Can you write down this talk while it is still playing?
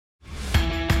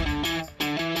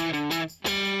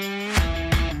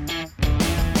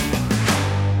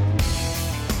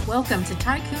Welcome to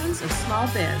Tycoons of Small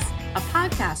Biz, a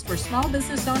podcast where small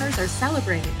business owners are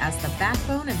celebrated as the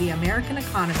backbone of the American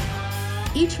economy.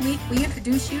 Each week, we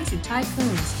introduce you to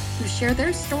tycoons who share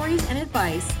their stories and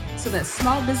advice so that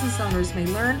small business owners may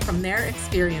learn from their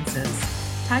experiences.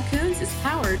 Tycoons is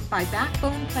powered by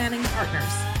Backbone Planning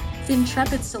Partners,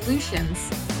 FinTrepid Solutions,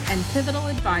 and Pivotal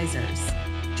Advisors.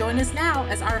 Join us now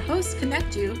as our hosts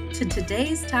connect you to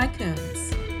today's tycoons.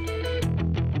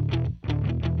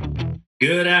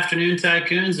 Good afternoon,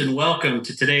 Tycoons, and welcome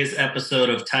to today's episode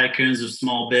of Tycoons of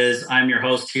Small Biz. I'm your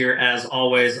host here, as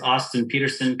always, Austin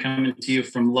Peterson, coming to you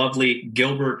from lovely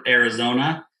Gilbert,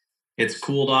 Arizona. It's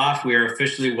cooled off. We are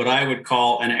officially what I would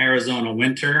call an Arizona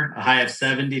winter, a high of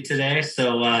 70 today.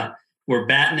 So we're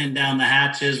battening down the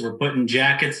hatches. We're putting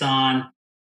jackets on.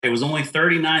 It was only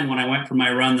 39 when I went for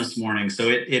my run this morning. So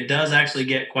it does actually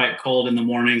get quite cold in the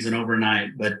mornings and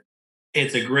overnight, but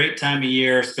it's a great time of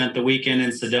year. Spent the weekend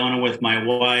in Sedona with my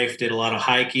wife, did a lot of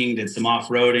hiking, did some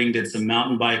off-roading, did some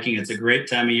mountain biking. It's a great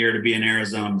time of year to be in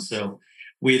Arizona. So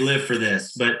we live for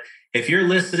this. But if you're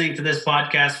listening to this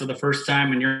podcast for the first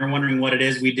time and you're wondering what it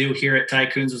is we do here at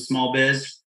Tycoons of Small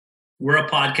Biz, we're a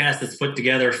podcast that's put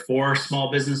together for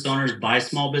small business owners by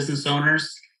small business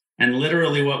owners. And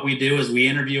literally what we do is we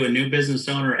interview a new business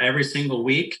owner every single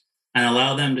week and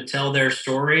allow them to tell their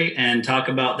story and talk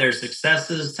about their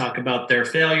successes, talk about their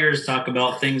failures, talk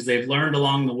about things they've learned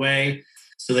along the way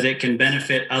so that it can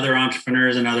benefit other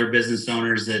entrepreneurs and other business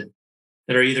owners that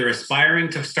are either aspiring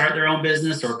to start their own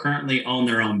business or currently own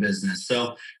their own business.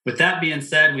 So with that being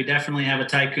said, we definitely have a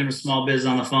tycoon of small biz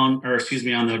on the phone,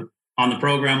 on the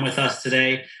program with us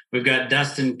today. We've got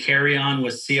Dustin Carrion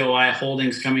with COI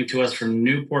Holdings coming to us from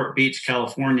Newport Beach,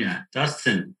 California.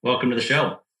 Dustin, welcome to the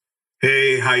show.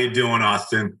 Hey, how you doing,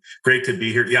 Austin? Great to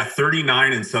be here. Yeah,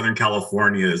 39 in Southern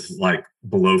California is like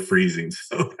below freezing,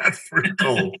 so that's pretty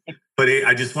cold. But hey,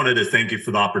 I just wanted to thank you for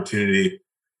the opportunity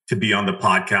to be on the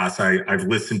podcast. I've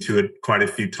listened to it quite a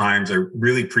few times. I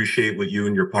really appreciate what you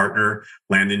and your partner,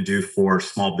 Landon, do for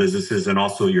small businesses, and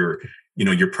also your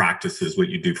practices, what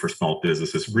you do for small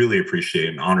businesses. Really appreciate it.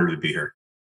 An honor to be here.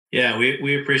 Yeah,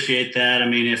 we appreciate that. I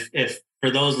mean, if for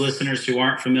those listeners who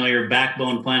aren't familiar,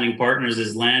 Backbone Planning Partners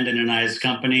is Landon and I's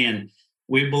company, and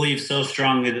we believe so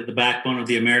strongly that the backbone of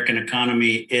the American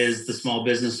economy is the small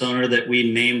business owner that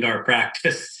we named our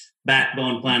practice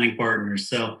Backbone Planning Partners.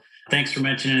 So thanks for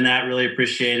mentioning that. Really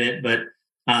appreciate it. But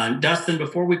Dustin,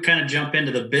 before we kind of jump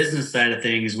into the business side of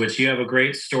things, which you have a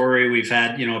great story, we've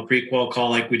had a pre-qual call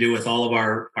like we do with all of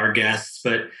our guests,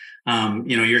 but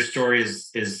your story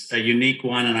is a unique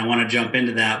one, and I want to jump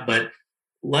into that. But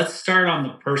let's start on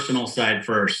the personal side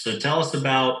first. So tell us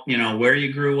about, where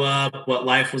you grew up, what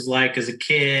life was like as a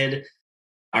kid.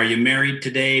 Are you married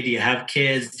today? Do you have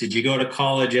kids? Did you go to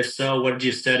college? If so, what did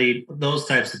you study? Those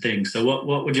types of things. So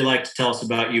what would you like to tell us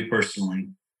about you personally?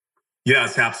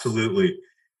 Yes, absolutely.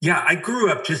 Yeah, I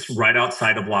grew up just right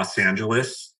outside of Los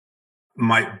Angeles.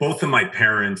 Both of my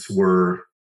parents were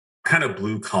kind of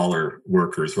blue collar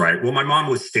workers, right? Well, my mom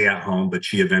was stay at home, but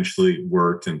she eventually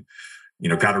worked and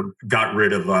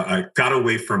got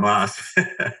away from us,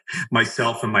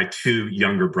 myself and my two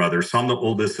younger brothers. So I'm the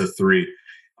oldest of three.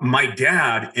 My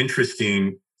dad,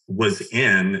 interesting, was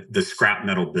in the scrap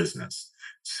metal business.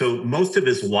 So most of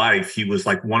his life, he was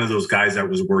like one of those guys that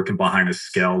was working behind a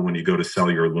scale when you go to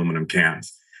sell your aluminum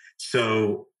cans.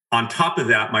 So on top of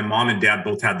that, my mom and dad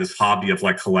both had this hobby of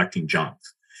like collecting junk.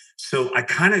 So I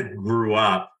kind of grew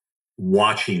up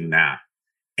watching that.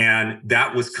 And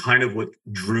that was kind of what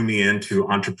drew me into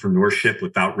entrepreneurship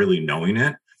without really knowing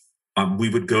it. We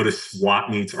would go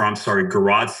to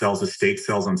garage sales, estate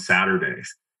sales on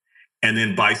Saturdays, and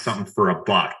then buy something for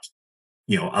 $1,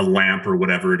 a lamp or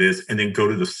whatever it is, and then go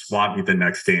to the swap meet the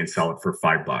next day and sell it for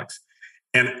 $5.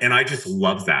 And I just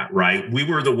love that, right? We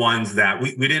were the ones that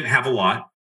we didn't have a lot.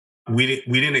 We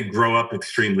didn't grow up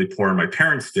extremely poor. My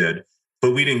parents did.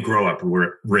 But we didn't grow up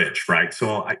rich, right?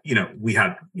 So, I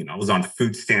was on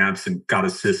food stamps and got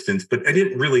assistance, but I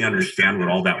didn't really understand what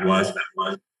all that was.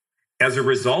 As a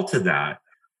result of that,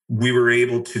 we were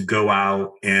able to go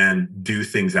out and do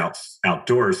things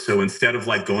outdoors. So instead of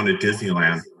like going to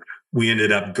Disneyland, we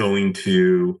ended up going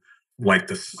to like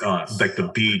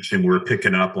the beach, and we were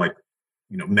picking up like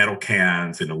metal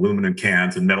cans and aluminum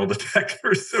cans and metal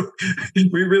detectors. So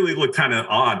we really looked kind of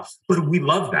odd, but we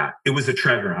love that. It was a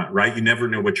treasure hunt, right? You never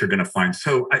know what you're going to find.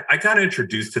 So I got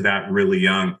introduced to that really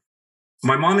young.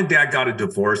 My mom and dad got a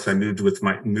divorce. I moved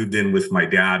in with my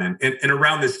dad. And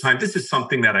around this time, this is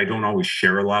something that I don't always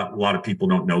share a lot. A lot of people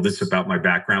don't know this about my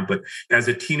background, but as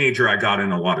a teenager, I got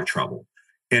in a lot of trouble.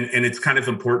 And it's kind of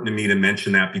important to me to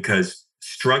mention that because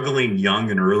struggling young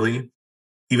and early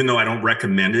even though I don't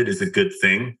recommend it, is a good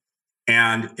thing.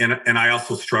 And I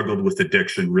also struggled with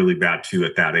addiction really bad too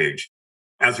at that age.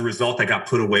 As a result, I got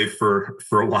put away for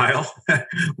a while,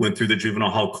 went through the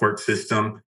juvenile hall court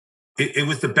system. It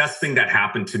was the best thing that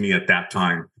happened to me at that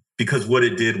time, because what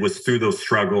it did was, through those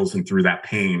struggles and through that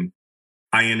pain,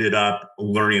 I ended up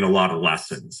learning a lot of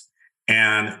lessons.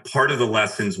 And part of the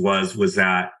lessons was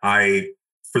that I,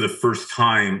 for the first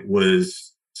time,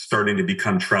 was starting to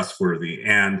become trustworthy.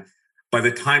 And by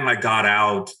the time I got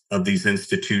out of these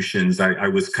institutions, I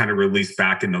was kind of released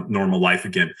back into normal life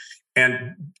again.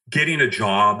 And getting a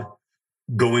job,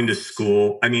 going to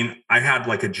school. I mean, I had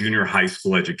like a junior high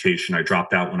school education. I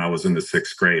dropped out when I was in the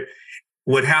 6th grade.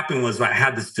 What happened was, I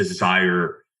had this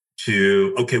desire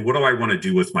to, okay, what do I want to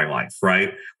do with my life,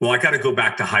 right? Well, I got to go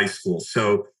back to high school.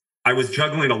 So I was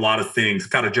juggling a lot of things,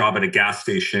 got a job at a gas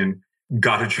station,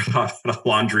 got a job at a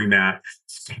laundromat.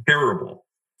 It's terrible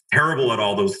at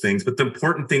all those things. But the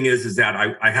important thing is that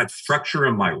I had structure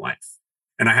in my life,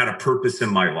 and I had a purpose in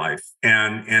my life.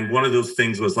 And one of those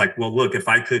things was like, well, look, if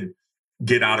I could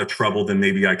get out of trouble, then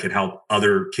maybe I could help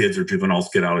other kids or juveniles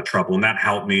get out of trouble. And that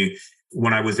helped me.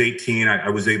 When I was 18, I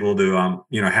was able to,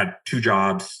 had 2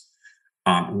 jobs,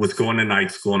 was going to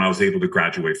night school, and I was able to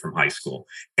graduate from high school,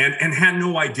 and had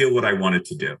no idea what I wanted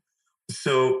to do.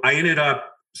 So I ended up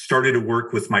started to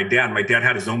work with my dad. My dad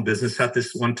had his own business at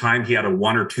this one time. He had a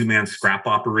 1 or 2 man scrap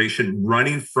operation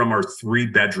running from our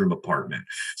 3-bedroom apartment.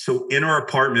 So in our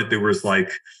apartment, there was like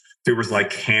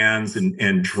cans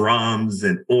and drums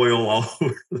and oil all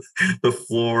over the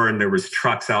floor, and there was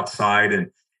trucks outside.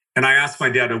 And I asked my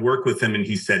dad to work with him, and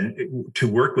he said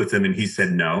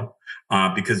no,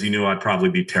 because he knew I'd probably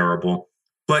be terrible.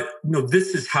 But this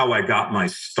is how I got my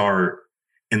start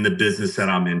in the business that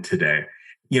I'm in today.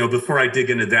 Before I dig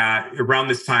into that, around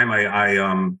this time, I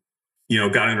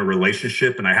got in a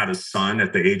relationship, and I had a son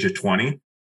at the age of 20.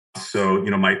 So,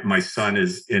 my son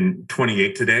is in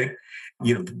 28 today.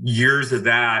 Years of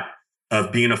that,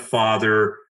 of being a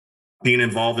father, being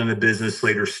involved in the business,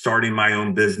 later starting my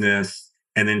own business,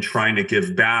 and then trying to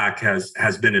give back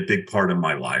has been a big part of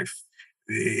my life.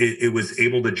 It was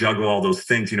able to juggle all those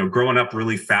things. Growing up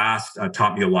really fast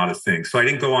taught me a lot of things. So I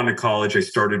didn't go on to college. I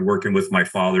started working with my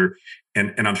father,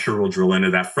 and I'm sure we'll drill into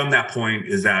that. From that point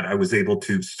is that I was able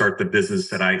to start the business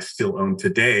that I still own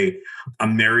today.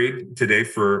 I'm married today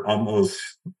for almost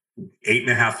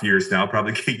 8.5 years now.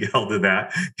 Probably get yelled at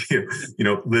that.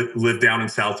 Live down in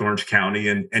South Orange County,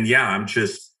 and yeah, I'm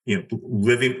just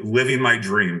living my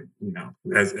dream.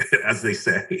 As they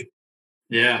say.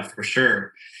 Yeah, for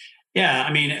sure. Yeah,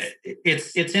 I mean,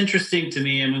 it's interesting to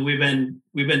me. I mean, we've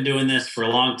been doing this for a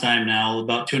long time now,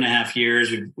 about 2.5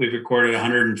 years. We've recorded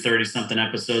 130 something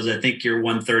episodes. I think you're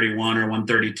 131 or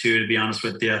 132, to be honest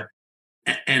with you.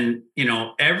 And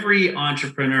every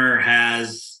entrepreneur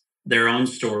has their own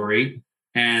story,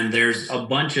 and there's a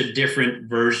bunch of different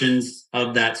versions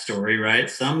of that story, right?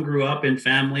 Some grew up in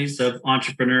families of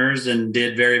entrepreneurs and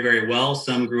did very, very well.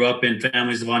 Some grew up in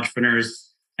families of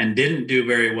entrepreneurs and didn't do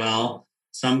very well.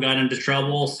 Some got into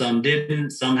trouble, some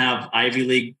didn't. Some have Ivy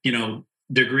League,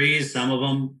 degrees. Some of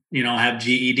them, have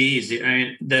GEDs. I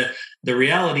mean, the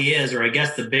reality is, or I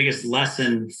guess the biggest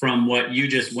lesson from what you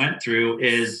just went through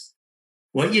is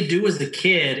what you do as a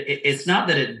kid. It's not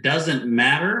that it doesn't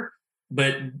matter,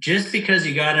 but just because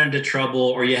you got into trouble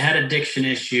or you had addiction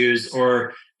issues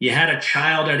or you had a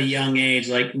child at a young age,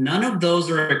 like none of those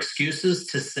are excuses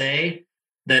to say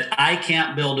that I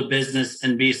can't build a business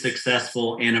and be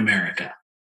successful in America.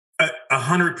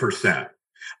 100%.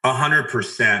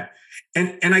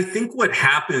 And I think what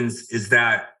happens is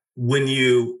that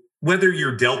whether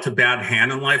you're dealt a bad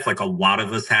hand in life, like a lot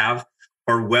of us have,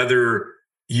 or whether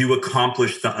you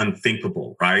accomplish the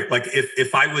unthinkable, right? Like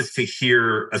if I was to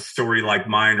hear a story like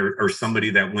mine or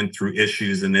somebody that went through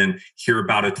issues and then hear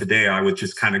about it today, I would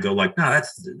just kind of go like, no,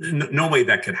 that's no way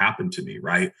that could happen to me,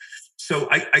 right? So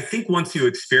I think once you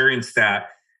experience that,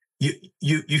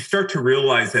 you start to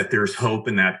realize that there's hope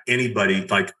and that anybody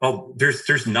like, oh,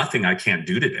 there's nothing I can't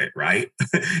do today, right?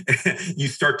 You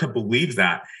start to believe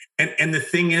that. And the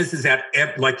thing is that,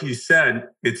 like you said,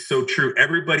 it's so true.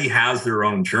 Everybody has their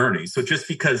own journey. So just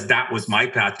because that was my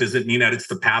path doesn't mean that it's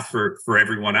the path for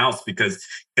everyone else, because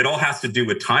it all has to do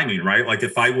with timing, right? Like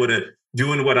if I would have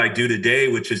doing what I do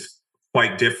today, which is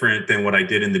quite different than what I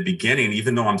did in the beginning,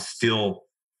 even though I'm still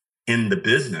in the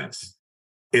business,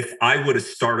 if I would have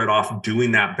started off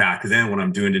doing that back then, what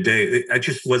I'm doing today, I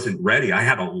just wasn't ready. I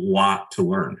had a lot to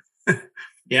learn.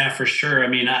 Yeah, for sure. I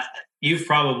mean, you've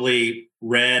probably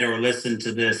read or listened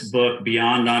to this book,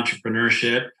 Beyond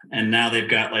Entrepreneurship, and now they've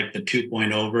got like the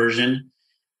 2.0 version.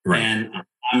 Right. And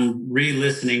I'm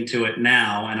re-listening to it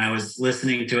now, and I was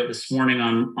listening to it this morning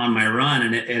on my run,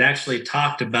 and it actually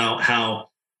talked about how,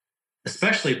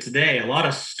 especially today, a lot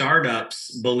of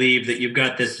startups believe that you've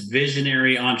got this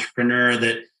visionary entrepreneur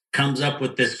that comes up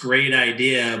with this great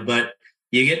idea, but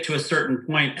you get to a certain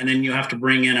point and then you have to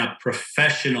bring in a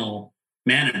professional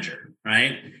manager,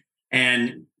 right?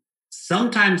 And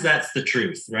sometimes that's the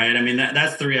truth, right? I mean,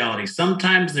 that's the reality.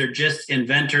 Sometimes they're just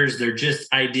inventors, they're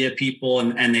just idea people,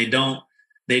 and they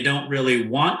don't really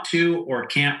want to or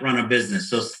can't run a business.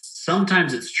 So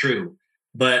sometimes it's true.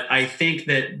 But I think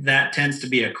that tends to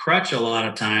be a crutch a lot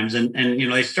of times. And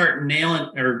they start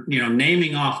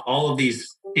naming off all of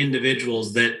these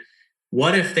individuals that,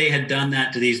 what if they had done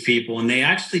that to these people? And they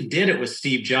actually did it with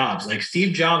Steve Jobs. Like,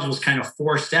 Steve Jobs was kind of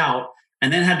forced out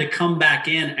and then had to come back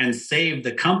in and save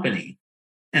the company.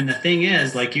 And the thing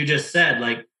is, like you just said,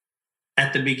 like,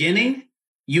 at the beginning,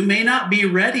 you may not be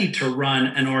ready to run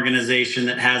an organization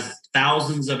that has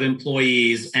thousands of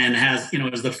employees and has,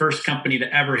 is the first company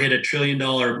to ever hit $1 trillion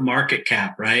market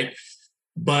cap, right?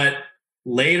 But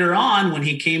later on, when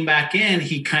he came back in,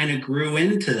 he kind of grew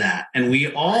into that. And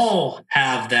we all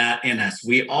have that in us.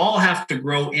 We all have to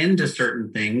grow into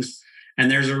certain things.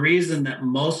 And there's a reason that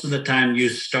most of the time you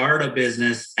start a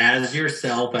business as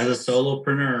yourself, as a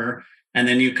solopreneur, and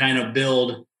then you kind of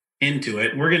build into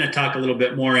it. We're going to talk a little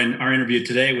bit more in our interview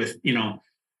today with,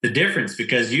 the difference,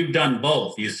 because you've done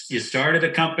both. You started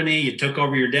a company, you took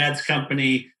over your dad's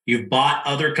company, you bought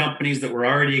other companies that were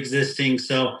already existing.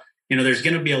 So, there's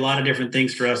going to be a lot of different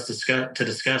things for us to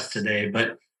discuss today.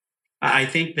 But I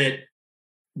think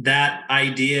that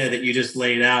idea that you just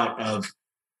laid out of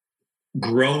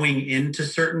growing into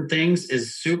certain things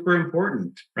is super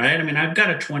important, right? I mean, I've got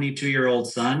a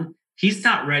 22-year-old son. He's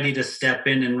not ready to step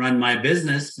in and run my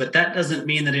business, but that doesn't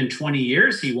mean that in 20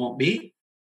 years he won't be.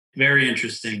 Very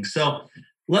interesting. So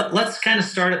let's kind of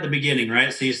start at the beginning,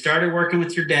 right? So you started working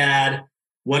with your dad.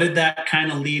 What did that kind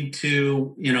of lead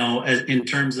to, as in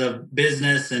terms of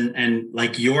business and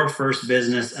like your first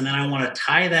business? And then I want to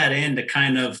tie that into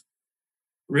kind of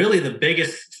really the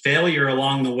biggest failure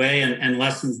along the way and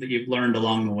lessons that you've learned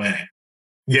along the way.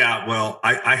 Yeah, well,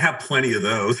 I have plenty of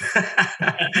those.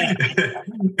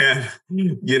 And,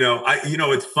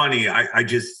 it's funny.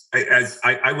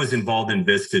 I was involved in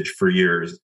Vistage for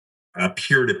years, a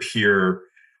peer-to-peer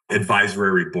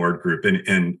advisory board group.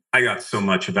 And I got so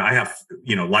much of it. I have,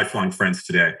 lifelong friends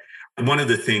today. And one of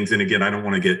the things, and again, I don't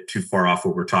want to get too far off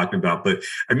what we're talking about, but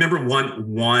I remember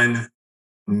one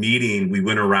meeting, we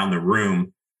went around the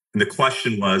room and the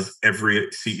question was, every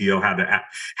CEO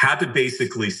had to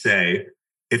basically say,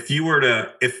 if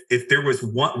there was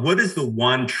one, what is the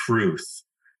one truth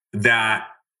that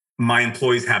my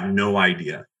employees have no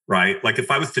idea, right? Like, if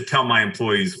I was to tell my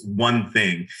employees one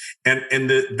thing, and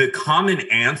the common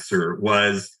answer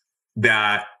was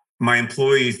that my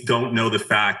employees don't know the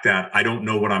fact that I don't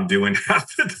know what I'm doing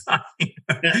half the time,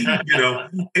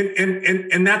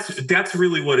 and that's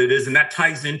really what it is. And that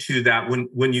ties into that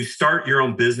when you start your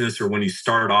own business, or when you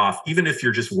start off, even if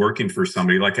you're just working for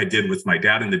somebody, like I did with my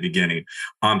dad in the beginning,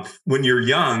 when you're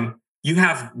young, you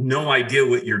have no idea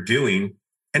what you're doing.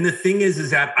 And the thing is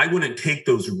that I wouldn't take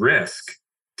those risks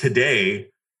today,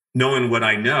 knowing what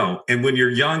I know. And when you're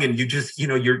young and you just,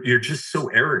 you're just so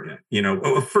arrogant,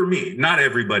 for me, not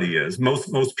everybody is,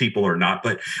 most people are not,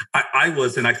 but I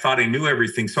was, and I thought I knew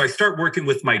everything. So I started working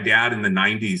with my dad in the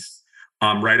 90s,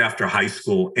 right after high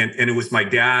school. And it was my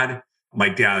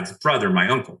dad's brother, my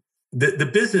uncle. The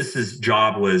business's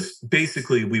job was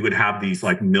basically, we would have these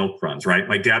like milk runs, right?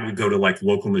 My dad would go to like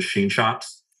local machine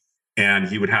shops and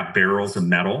he would have barrels of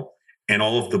metal, and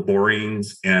all of the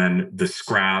borings and the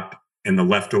scrap and the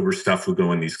leftover stuff would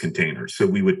go in these containers. So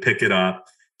we would pick it up,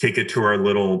 take it to our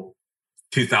little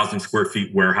 2,000 square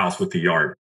feet warehouse with the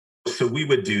yard. So we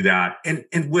would do that. And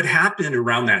what happened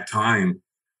around that time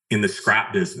in the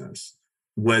scrap business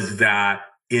was that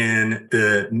in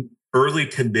the early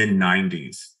to mid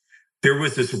 90s, there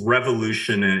was this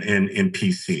revolution in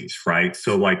PCs, right?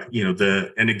 So like,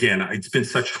 and again, it's been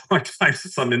such a long time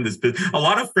since I'm in this business. A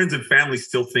lot of friends and family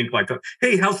still think like,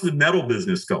 hey, how's the metal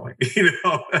business going?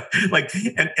 Like,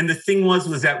 and the thing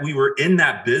was that we were in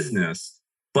that business,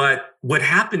 but what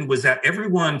happened was that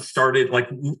everyone started, like,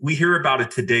 we hear about it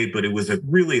today, but it was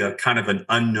really a kind of an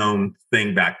unknown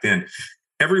thing back then.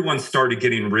 Everyone started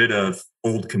getting rid of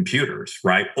old computers,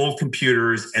 right? Old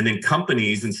computers, and then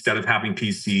companies, instead of having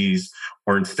PCs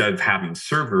or instead of having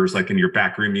servers, like in your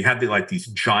back room, you had these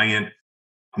giant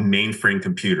mainframe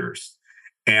computers.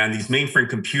 And these mainframe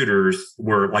computers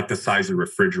were like the size of a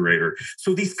refrigerator.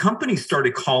 So these companies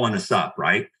started calling us up,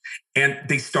 right? And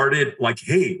they started like,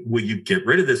 hey, will you get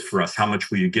rid of this for us? How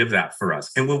much will you give that for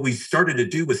us? And what we started to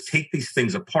do was take these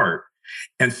things apart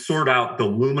and sort out the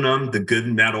aluminum, the good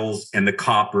metals, and the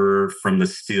copper from the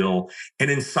steel.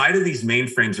 And inside of these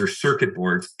mainframes are circuit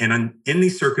boards. And in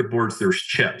these circuit boards, there's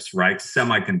chips, right?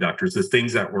 Semiconductors, the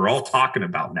things that we're all talking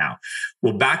about now.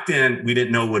 Well, back then, we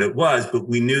didn't know what it was, but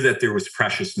we knew that there was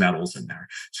precious metals in there.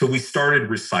 So we started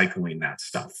recycling that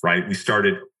stuff, right? We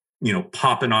started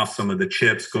popping off some of the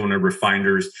chips, going to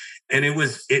refiners. And it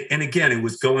was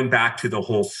going back to the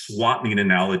whole swap meet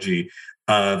analogy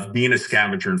of being a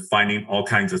scavenger and finding all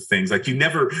kinds of things. Like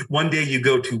one day you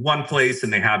go to one place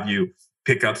and they have you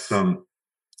pick up some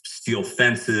steel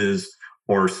fences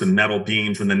or some metal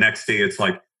beams. And the next day it's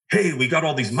like, hey, we got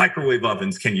all these microwave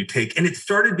ovens. Can you take? And it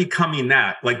started becoming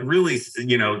that, like really,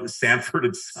 Sanford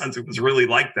and Sons, it was really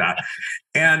like that.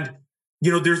 And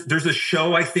there's a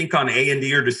show, I think, on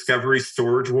A&E or Discovery,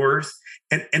 Storage Wars.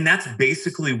 And that's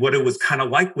basically what it was kind of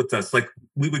like with us. Like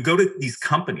we would go to these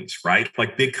companies, right?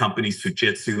 Like big companies,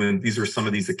 Fujitsu, and these are some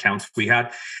of these accounts we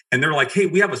had. And they're like, hey,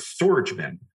 we have a storage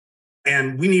bin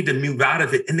and we need to move out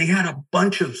of it. And they had a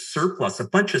bunch of surplus,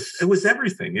 it was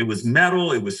everything. It was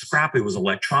metal, it was scrap, it was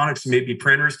electronics, maybe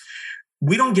printers.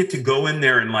 We don't get to go in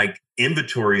there and like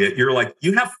inventory it. You're like,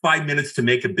 you have 5 minutes to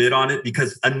make a bid on it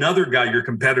because another guy, your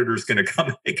competitor, is going to come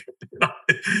and make a bid on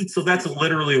it. So that's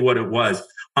literally what it was.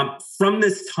 From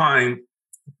this time,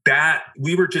 that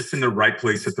we were just in the right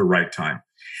place at the right time.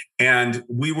 And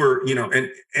we were,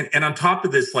 and on top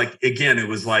of this, like, again, it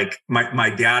was like my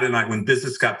dad and I, when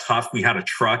business got tough, we had a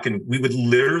truck and we would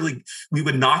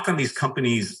knock on these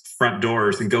companies' front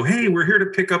doors and go, hey, we're here to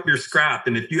pick up your scrap.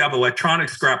 And if you have electronic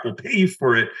scrap, we'll pay you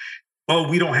for it. Oh,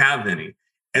 we don't have any.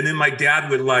 And then my dad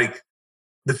would like,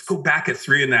 let's go back at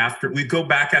 3 PM. We'd go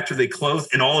back after they closed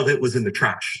and all of it was in the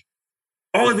trash.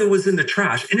 All of it was in the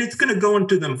trash and it's going to go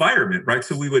into the environment, right?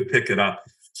 So we would pick it up.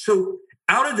 So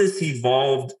out of this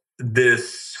evolved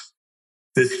this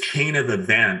chain of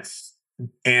events.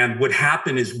 And what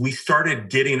happened is we started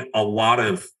getting a lot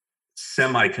of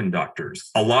semiconductors,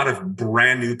 a lot of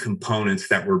brand new components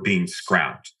that were being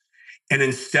scrapped. And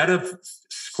instead of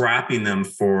scrapping them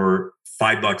for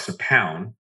 $5 a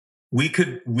pound, we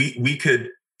could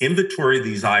inventory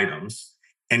these items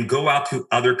and go out to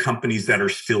other companies that are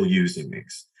still using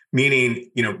these. Meaning,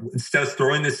 instead of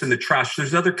throwing this in the trash,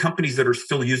 there's other companies that are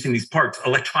still using these parts.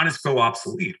 Electronics go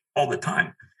obsolete all the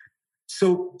time.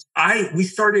 So we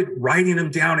started writing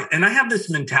them down. And I have this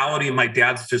mentality, and my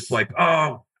dad's just like,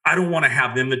 oh, I don't want to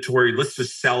have inventory. Let's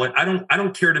just sell it. I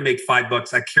don't care to make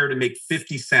 $5. I care to make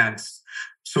 50 cents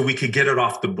so we could get it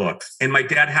off the books. And my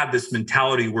dad had this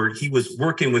mentality where he was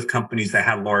working with companies that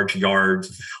had large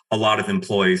yards, a lot of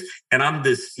employees. And I'm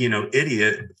this,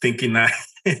 idiot thinking that,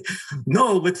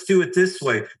 no, let's do it this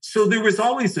way. So there was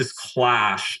always this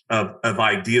clash of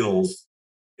ideals.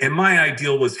 And my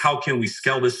ideal was, how can we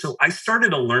scale this? So I started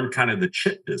to learn kind of the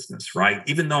chip business, right?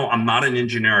 Even though I'm not an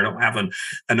engineer, I don't have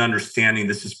an understanding.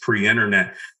 This is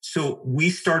pre-internet. So we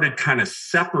started kind of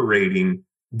separating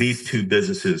these two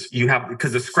businesses.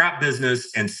 Because the scrap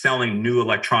business and selling new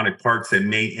electronic parts that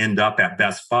may end up at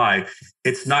Best Buy,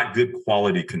 it's not good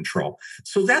quality control.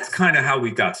 So that's kind of how we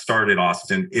got started,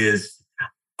 Austin, is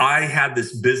I had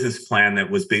this business plan that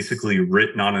was basically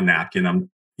written on a napkin.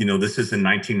 This is in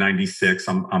 1996.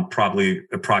 I'm probably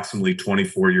approximately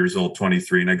 24 years old,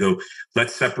 23. And I go,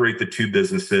 let's separate the two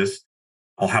businesses.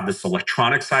 I'll have this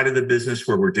electronic side of the business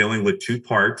where we're dealing with two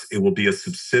parts. It will be a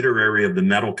subsidiary of the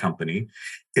metal company.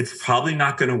 It's probably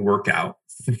not going to work out,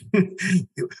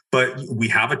 but we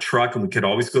have a truck and we could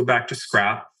always go back to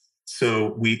scrap.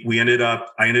 So I ended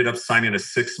up signing a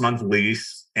 6-month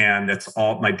lease, and that's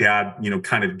all my dad,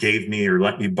 kind of gave me or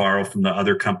let me borrow from the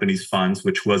other company's funds,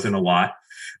 which wasn't a lot,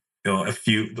 a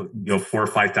few, $4,000 or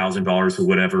 $5,000 or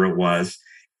whatever it was.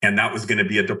 And that was going to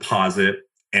be a deposit.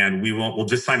 And we'll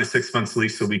just sign a 6 months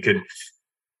lease so we could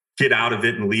get out of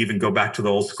it and leave and go back to the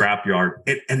old scrapyard.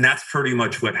 And that's pretty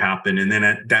much what happened. And then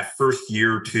at that first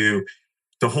year or two,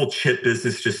 the whole chip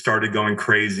business just started going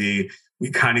crazy.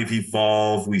 We kind of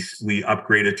evolved. We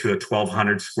upgraded to a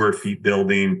 1,200 square feet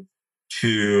building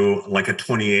to like a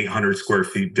 2,800 square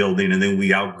feet building. And then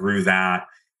we outgrew that.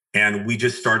 And we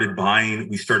just started buying.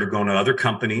 We started going to other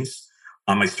companies.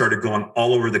 I started going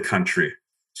all over the country.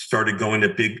 Started going to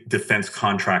big defense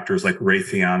contractors like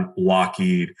Raytheon,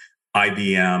 Lockheed,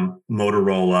 IBM,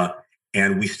 Motorola,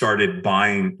 and we started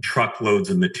buying truckloads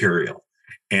of material.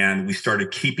 And we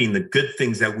started keeping the good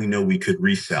things that we know we could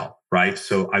resell, right?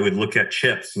 So I would look at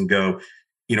chips and go,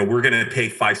 we're going to pay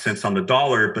 5 cents on the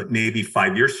dollar, but maybe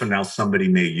 5 years from now, somebody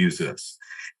may use this.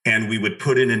 And we would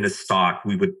put it into stock.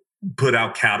 We would put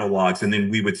out catalogs, and then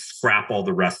we would scrap all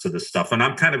the rest of the stuff. And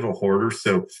I'm kind of a hoarder.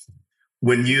 So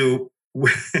when you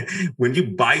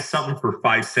buy something for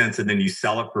 5 cents and then you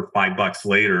sell it for $5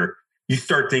 later, you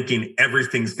start thinking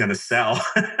everything's going to sell.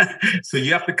 So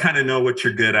you have to kind of know what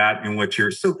you're good at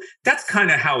and so that's kind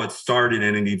of how it started,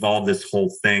 and it evolved this whole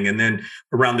thing. And then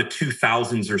around the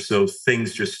 2000s or so,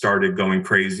 things just started going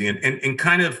crazy, and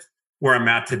kind of where I'm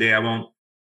at today. I won't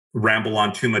ramble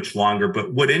on too much longer,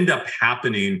 but what ended up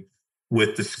happening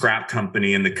with the scrap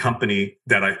company and the company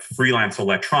that Freelance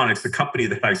Electronics, the company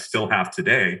that I still have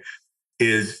today,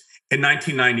 is in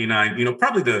 1999,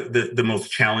 probably the most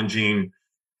challenging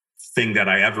thing that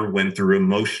I ever went through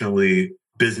emotionally,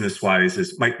 business-wise,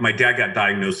 is my dad got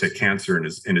diagnosed with cancer in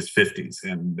his 50s,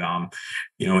 and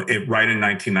right in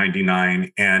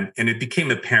 1999, and it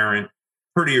became apparent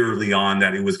pretty early on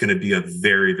that it was going to be a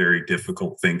very, very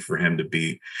difficult thing for him to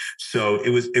beat. So it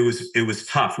was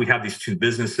tough. We had these two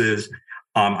businesses.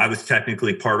 I was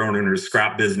technically part owner in a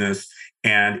scrap business,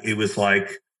 and it was like,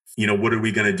 what are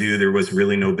we going to do? There was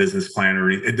really no business plan,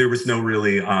 or there was no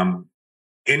really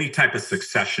any type of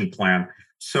succession plan.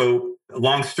 So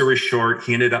long story short,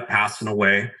 he ended up passing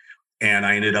away, and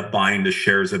I ended up buying the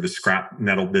shares of the scrap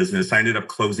metal business. I ended up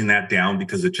closing that down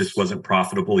because it just wasn't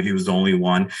profitable. He was the only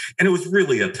one. And it was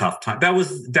really a tough time. That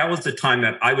was the time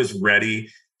that I was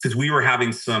ready, because we were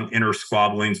having some inner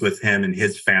squabblings with him and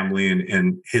his family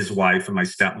and his wife and my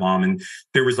stepmom. And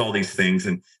there was all these things.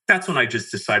 And that's when I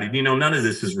just decided, none of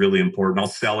this is really important. I'll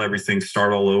sell everything,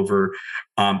 start all over.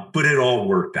 But it all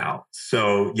worked out.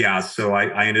 So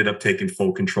I ended up taking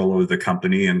full control over the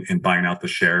company and buying out the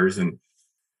shares. And,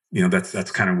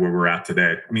 that's kind of where we're at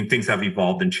today. I mean, things have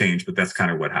evolved and changed, but that's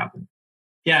kind of what happened.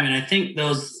 Yeah. I mean, I think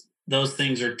those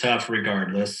things are tough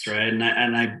regardless. Right.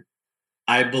 And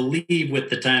I believe with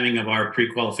the timing of our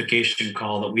pre-qualification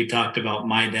call that we talked about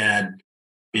my dad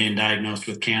being diagnosed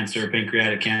with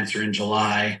pancreatic cancer in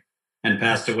July, and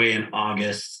passed away in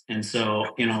August. And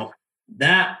so,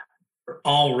 that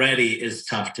already is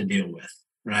tough to deal with,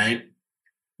 right?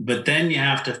 But then you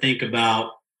have to think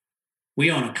about, we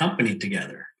own a company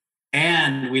together,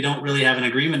 and we don't really have an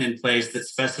agreement in place that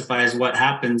specifies what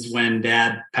happens when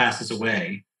dad passes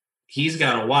away. He's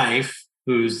got a wife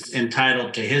who's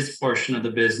entitled to his portion of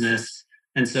the business.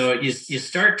 And so you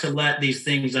start to let these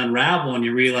things unravel, and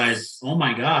you realize, oh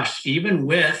my gosh, even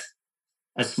with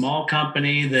a small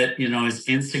company that, is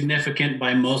insignificant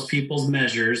by most people's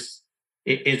measures,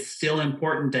 it's still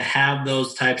important to have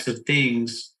those types of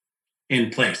things in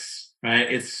place,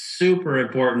 right? It's super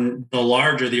important the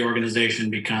larger the organization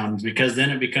becomes, because then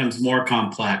it becomes more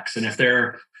complex. And if there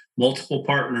are multiple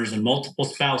partners and multiple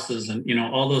spouses and,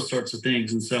 all those sorts of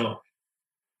things. And so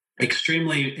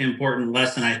extremely important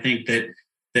lesson, I think,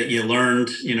 that you learned,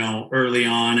 early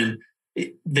on. And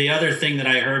the other thing that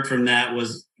I heard from that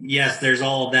was, yes, there's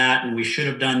all of that, and we should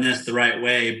have done this the right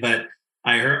way. But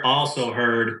I also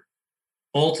heard,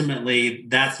 ultimately,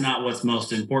 that's not what's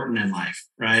most important in life,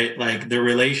 right? Like, the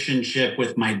relationship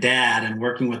with my dad and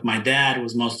working with my dad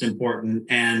was most important.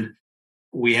 And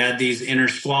we had these inner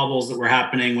squabbles that were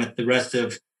happening with the rest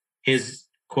of his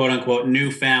quote unquote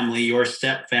new family, your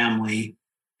step family.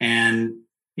 And,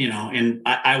 and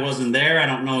I wasn't there. I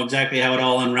don't know exactly how it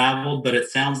all unraveled, but it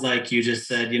sounds like you just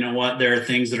said, there are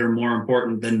things that are more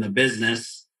important than the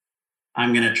business.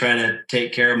 I'm going to try to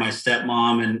take care of my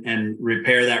stepmom and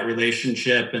repair that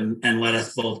relationship and let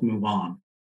us both move on.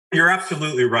 You're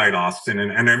absolutely right, Austin.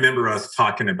 And I remember us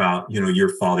talking about, your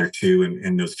father too,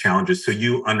 and those challenges. So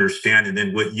you understand. And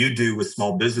then what you do with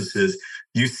small businesses,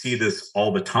 you see this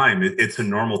all the time. It's a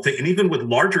normal thing. And even with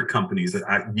larger companies,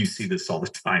 you see this all the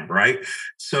time, right?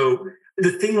 So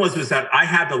the thing was that I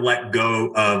had to let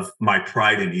go of my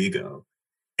pride and ego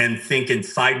and think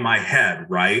inside my head,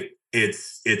 right?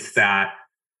 It's that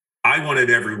I wanted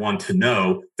everyone to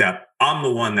know that I'm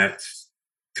the one that's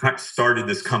started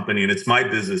this company, and it's my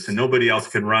business, and nobody else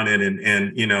can run it,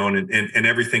 and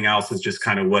everything else is just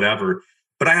kind of whatever.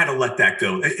 But I had to let that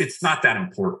go. It's not that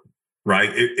important, right?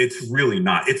 It's really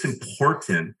not. It's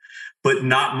important, but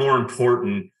not more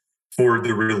important for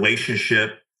the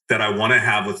relationship that I want to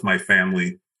have with my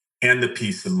family and the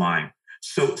peace of mind.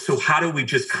 So how do we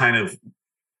just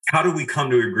how do we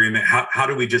come to agreement? How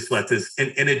do we just let this,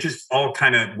 and it just all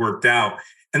kind of worked out.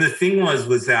 And the thing was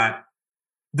that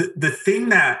the thing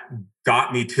that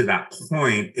got me to that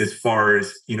point, as far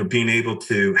as, being able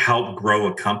to help grow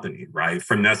a company, right?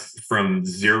 From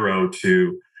zero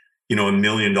to, $1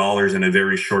 million in a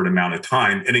very short amount of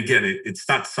time. And again, it's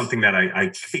not something that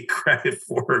I take credit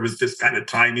for. It was just kind of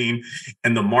timing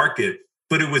and the market.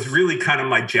 But it was really kind of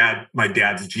my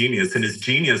dad's genius. And his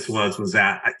genius was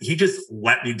that he just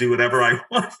let me do whatever I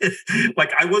wanted.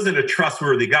 Like, I wasn't a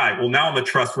trustworthy guy. Well, now I'm a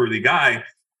trustworthy guy.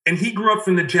 And he grew up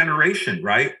from the generation,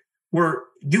 right, where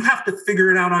you have to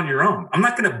figure it out on your own. I'm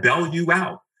not going to bail you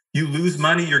out. You lose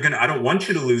money, I don't want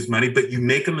you to lose money, but you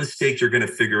make a mistake, you're going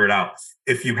to figure it out.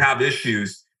 If you have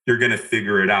issues, you're going to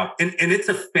figure it out. And it's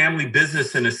a family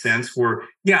business in a sense where,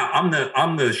 yeah,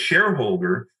 I'm the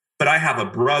shareholder, but I have a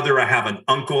brother, I have an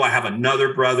uncle, I have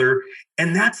another brother,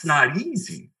 and that's not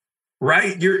easy,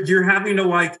 right? You're having to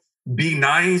like be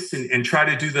nice and try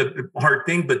to do the hard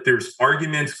thing, but there's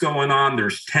arguments going on,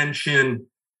 there's tension,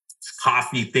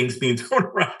 coffee, things being thrown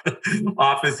around the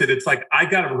office, and it's like, I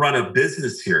got to run a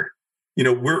business here.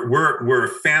 We're a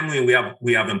family and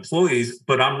we have employees,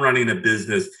 but I'm running a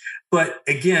business. But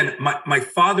again, my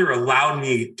father allowed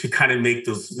me to kind of make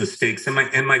those mistakes, and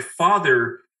my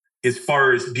father, as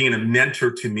far as being a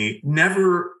mentor to me,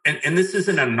 never, and this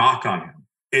isn't a knock on him.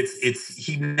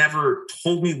 He never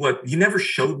told me he never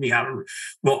showed me how to,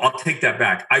 well, I'll take that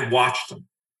back. I watched him.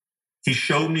 He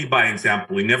showed me by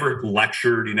example. He never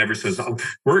lectured. He never says, oh,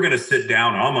 we're going to sit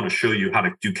down and I'm going to show you how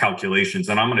to do calculations.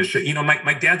 And I'm going to show,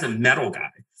 my dad's a metal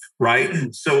guy,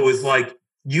 right? So it was like,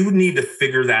 you need to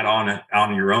figure that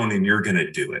on your own, and you're going to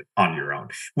do it on your own.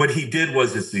 What he did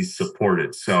is he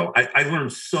supported. So I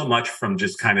learned so much from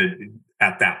just kind of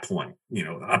at that point,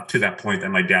 up to that point that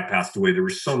my dad passed away. There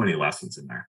were so many lessons in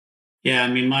there. Yeah, I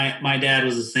mean, my dad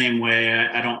was the same way.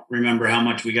 I don't remember how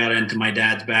much we got into my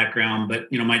dad's background, but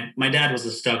my dad was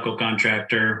a stucco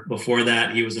contractor. Before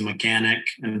that, he was a mechanic,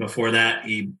 and before that,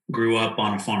 he grew up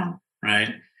on a farm,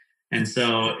 right? And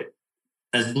so,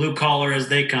 as blue collar as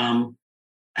they come,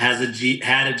 had a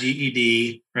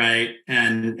GED, right,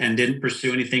 and didn't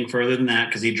pursue anything further than that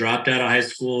because he dropped out of high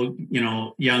school,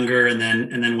 younger, and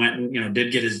then went and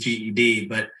did get his GED.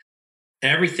 But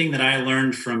everything that I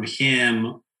learned from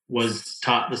him was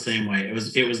taught the same way.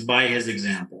 It was by his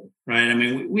example, right? I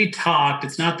mean, we talked.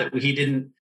 It's not that he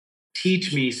didn't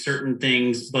teach me certain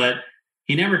things, but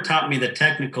he never taught me the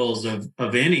technicals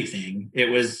of anything. It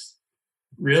was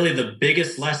really the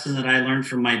biggest lesson that I learned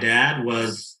from my dad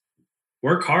was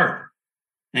work hard.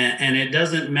 And it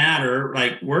doesn't matter,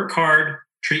 like, work hard,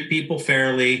 treat people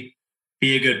fairly,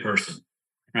 be a good person,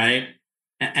 right?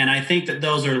 And I think that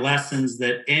those are lessons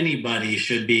that anybody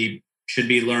should be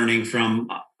learning from,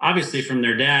 obviously from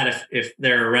their dad, if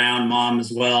they're around, mom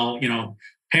as well,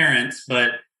 parents.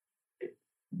 But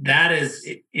that is,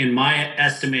 in my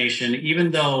estimation, even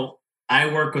though I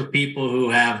work with people who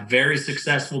have very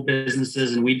successful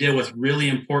businesses and we deal with really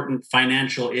important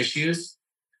financial issues,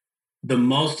 the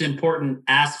most important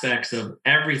aspects of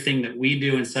everything that we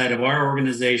do inside of our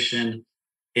organization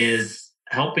is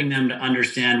helping them to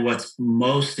understand what's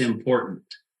most important.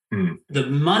 The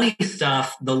money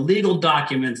stuff, the legal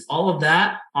documents, all of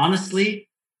that, honestly,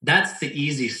 that's the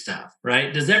easy stuff,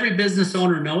 right? Does every business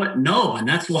owner know it? No. And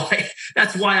that's why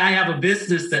I have a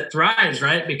business that thrives,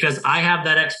 right? Because I have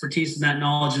that expertise and that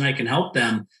knowledge and I can help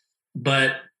them.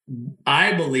 But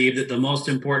I believe that the most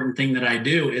important thing that I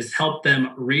do is help them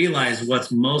realize what's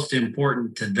most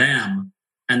important to them.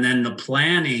 And then the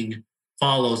planning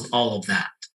follows all of that.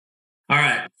 All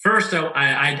right. First,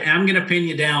 I am going to pin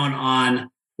you down on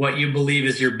what you believe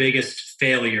is your biggest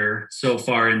failure so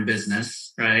far in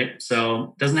business, right?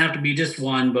 So it doesn't have to be just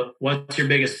one, but what's your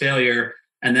biggest failure?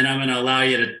 And then I'm going to allow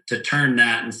you to turn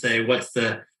that and say, what's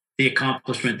the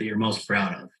accomplishment that you're most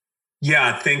proud of?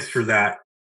 Yeah, thanks for that.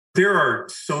 There are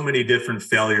so many different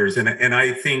failures. And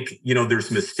I think,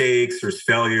 there's mistakes, there's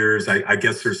failures. I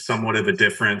guess there's somewhat of a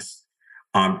difference.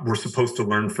 We're supposed to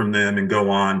learn from them and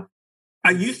go on.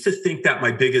 I used to think that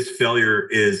my biggest failure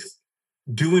is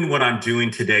doing what I'm doing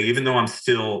today, even though I'm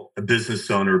still a business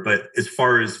owner, but as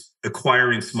far as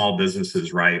acquiring small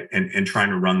businesses, right, and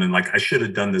trying to run them, like, I should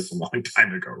have done this a long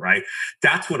time ago, right?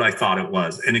 That's what I thought it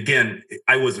was. And again,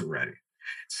 I wasn't ready.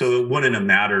 So it wouldn't have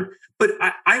mattered. But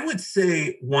I would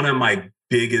say one of my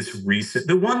biggest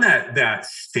the one that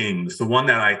stings, the one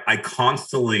that I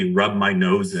constantly rub my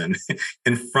nose in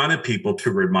front of people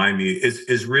to remind me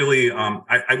is really,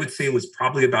 I would say it was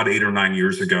probably about 8 or 9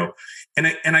 years ago. And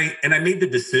I made the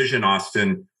decision,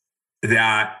 Austin,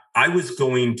 that I was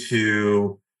going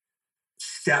to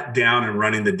step down and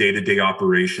running the day-to-day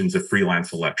operations of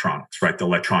Freelance Electronics, right? The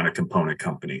electronic component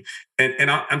company.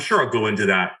 And I'm sure I'll go into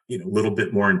that, a little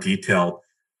bit more in detail,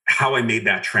 how I made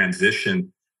that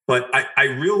transition. But I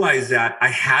realized that I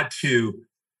had to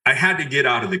I had to get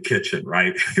out of the kitchen,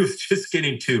 right? It was just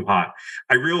getting too hot.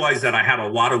 I realized that I had a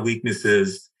lot of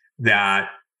weaknesses that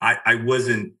I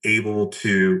wasn't able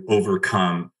to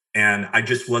overcome. And I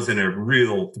just wasn't a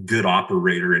real good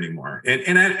operator anymore.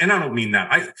 And I don't mean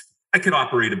that. I could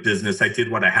operate a business. I did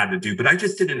what I had to do, but I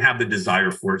just didn't have the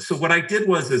desire for it. So what I did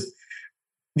was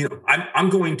I'm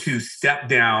going to step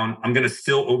down. I'm going to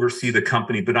still oversee the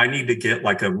company, but I need to get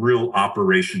like a real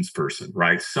operations person,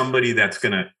 right? Somebody that's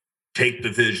going to take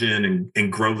the vision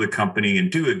and grow the company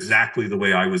and do exactly the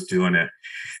way I was doing it.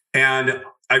 And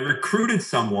I recruited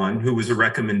someone who was a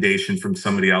recommendation from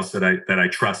somebody else that I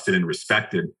trusted and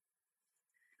respected.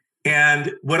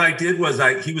 And what I did was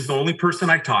he was the only person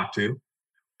I talked to.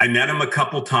 I met him a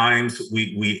couple times.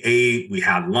 We ate, we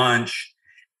had lunch,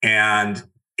 and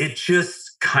it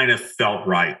just kind of felt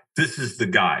right. This is the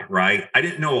guy, right? I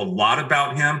didn't know a lot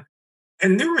about him.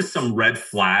 And there were some red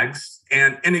flags.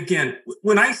 And again,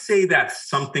 when I say that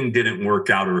something didn't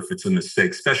work out or if it's a mistake,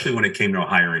 especially when it came to a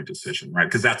hiring decision, right?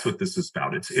 Because that's what this is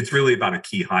about. It's really about a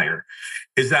key hire,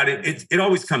 is that it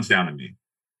always comes down to me.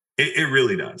 It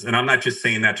really does. And I'm not just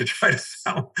saying that to try to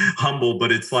sound humble,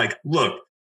 but it's like, look,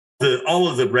 all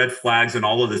of the red flags and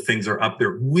all of the things are up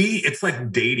there. It's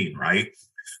like dating, right?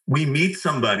 We meet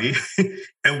somebody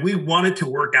and we want it to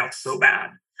work out so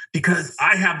bad because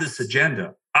I have this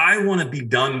agenda. I want to be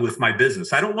done with my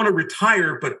business. I don't want to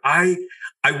retire, but I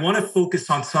want to focus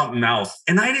on something else.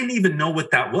 And I didn't even know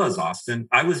what that was, Austin.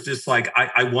 I was just like,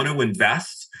 I want to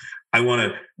invest. I want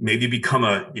to maybe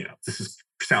become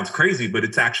sounds crazy, but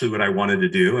it's actually what I wanted to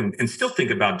do and still think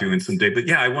about doing someday. But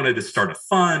yeah, I wanted to start a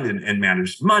fund and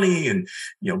manage money and,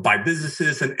 buy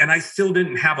businesses. And I still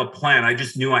didn't have a plan. I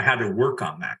just knew I had to work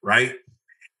on that. Right.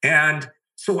 And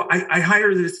so I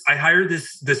hired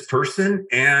this person,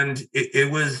 and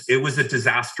it was a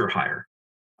disaster hire.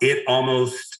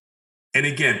 And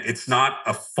again, it's not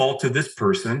a fault of this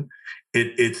person.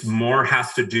 It's more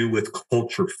has to do with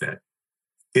culture fit.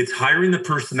 It's hiring the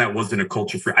person that wasn't a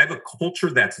culture fit. I have a culture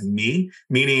that's me,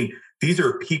 meaning these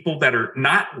are people that are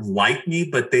not like me,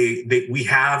 but we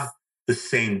have the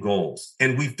same goals.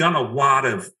 And we've done a lot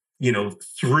of,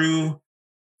 through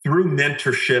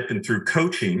mentorship and through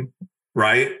coaching,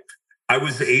 right? I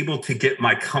was able to get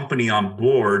my company on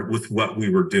board with what we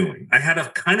were doing. I had a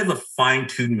kind of a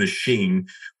fine-tuned machine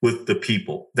with the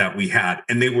people that we had,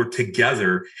 and they were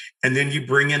together. And then you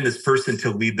bring in this person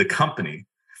to lead the company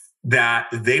that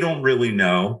they don't really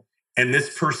know. And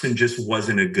this person just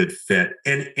wasn't a good fit.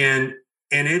 And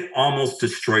it almost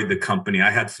destroyed the company.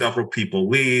 I had several people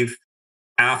leave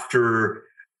after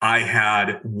I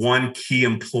had one key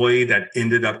employee that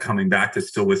ended up coming back, that's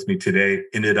still with me today,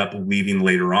 ended up leaving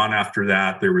later on after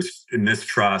that. There was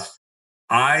mistrust.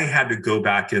 I had to go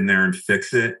back in there and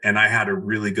fix it. And I had to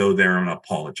really go there and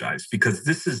apologize because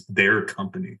this is their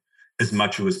company as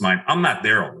much as mine. I'm not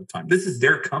there all the time. This is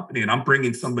their company, and I'm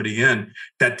bringing somebody in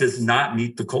that does not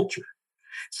meet the culture.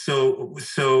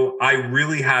 So I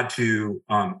really had to,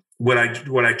 what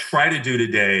I try to do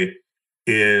today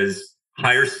is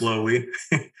hire slowly,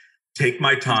 take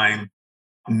my time,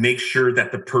 make sure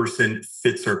that the person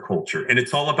fits our culture. And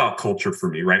it's all about culture for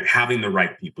me, right? Having the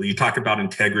right people. You talk about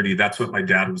integrity. That's what my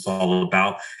dad was all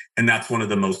about. And that's one of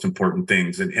the most important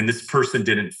things. And this person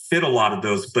didn't fit a lot of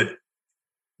those, but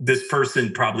this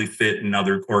person probably fit in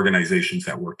other organizations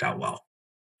that worked out well.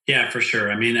 Yeah, for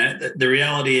sure. I mean, the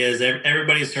reality is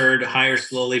everybody's heard hire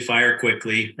slowly, fire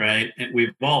quickly, right? And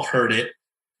we've all heard it.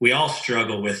 We all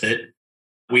struggle with it.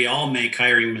 We all make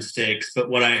hiring mistakes.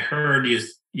 But what I heard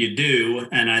you do,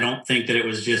 and I don't think that it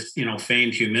was just,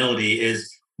 feigned humility,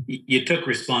 is you took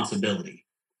responsibility,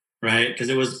 right? Because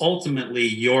it was ultimately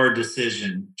your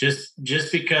decision. Just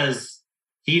because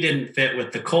he didn't fit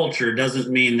with the culture doesn't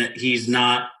mean that he's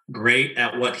not great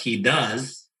at what he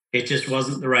does. It just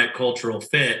wasn't the right cultural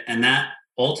fit. And that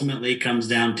ultimately comes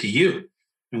down to you.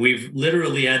 And we've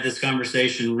literally had this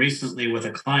conversation recently with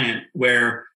a client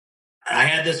where I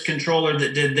had this controller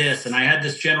that did this, and I had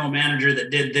this general manager that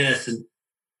did this. And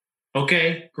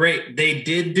okay, great. They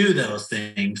did do those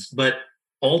things, but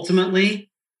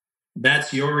ultimately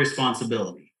that's your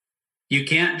responsibility. You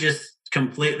can't just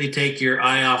completely take your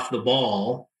eye off the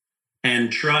ball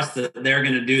and trust that they're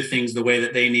going to do things the way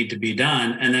that they need to be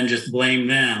done and then just blame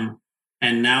them.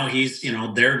 And now he's,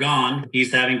 they're gone.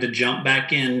 He's having to jump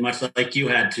back in, much like you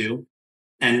had to,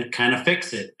 and kind of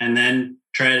fix it and then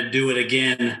try to do it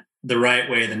again the right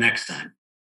way the next time.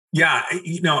 Yeah.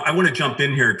 I want to jump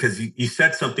in here because you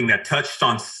said something that touched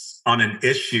on an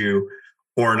issue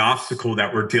or an obstacle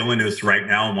that we're dealing with right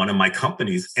now in one of my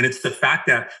companies. And it's the fact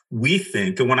that we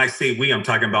think, and when I say we, I'm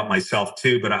talking about myself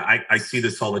too, but I see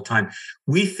this all the time.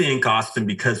 We think, Austin,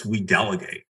 because we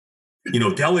delegate,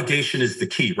 Delegation is the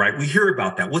key, right? We hear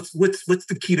about that. What's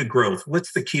the key to growth?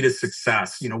 What's the key to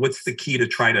success? What's the key to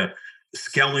try to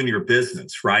scale in your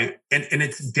business, right? And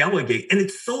it's delegate. And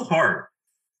it's so hard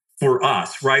for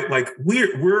us, right? Like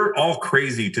we're all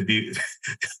crazy to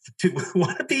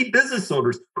want to be business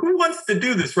owners. Who wants to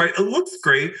do this, right? It looks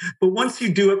great, but once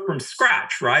you do it from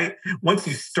scratch, right? Once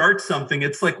you start something,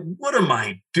 it's like, what am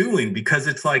I doing? Because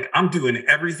it's like, I'm doing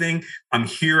everything. I'm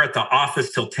here at the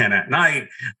office till 10 at night.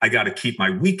 I got to keep my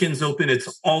weekends open.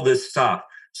 It's all this stuff.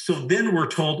 So then we're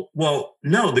told, well,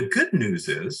 no, the good news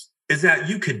is that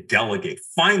you could delegate,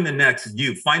 find the next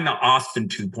you, find the Austin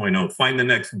 2.0, find the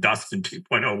next Dustin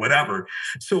 2.0, whatever.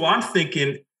 So I'm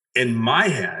thinking in my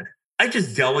head, I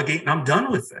just delegate and I'm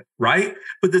done with it, right?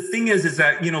 But the thing is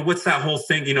that, what's that whole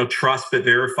thing, trust but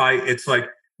verify? It's like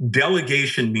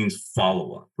delegation means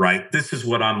follow-up, right? This is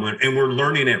what I'm learning. And we're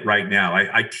learning it right now.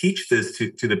 I teach this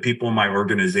to the people in my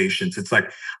organizations. It's like,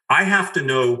 I have to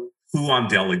know who I'm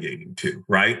delegating to,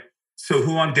 right? So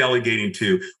who I'm delegating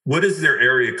to, what is their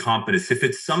area of competence? If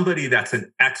it's somebody that's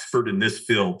an expert in this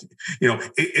field,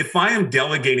 if I am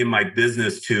delegating my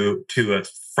business to a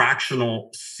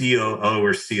fractional COO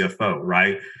or CFO,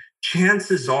 right?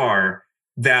 Chances are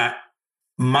that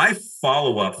my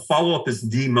follow-up is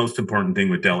the most important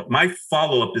thing with delegate. My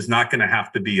follow-up is not going to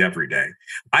have to be every day.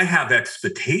 I have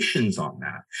expectations on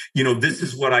that. This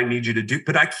is what I need you to do,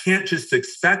 but I can't just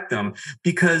expect them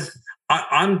because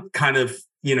I'm kind of,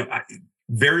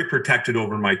 very protected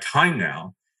over my time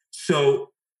now.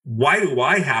 So why do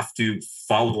I have to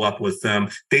follow up with them?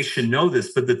 They should know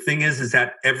this. But the thing is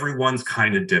that everyone's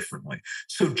kind of differently.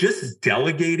 So just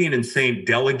delegating and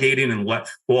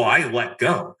I let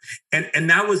go. And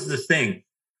that was the thing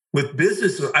with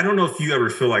business. I don't know if you ever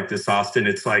feel like this, Austin.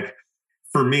 It's like,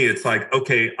 for me, it's like,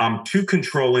 okay, I'm too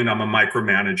controlling. I'm a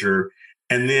micromanager.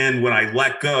 And then when I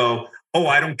let go,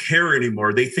 I don't care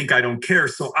anymore. They think I don't care.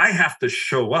 So I have to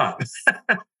show up.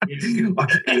 I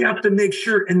have to make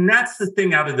sure. And that's the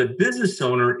thing out of the business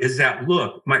owner is that,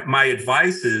 look, my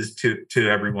advice is to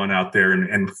everyone out there,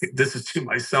 and this is to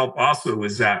myself also,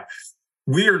 is that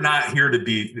we're not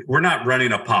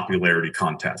running a popularity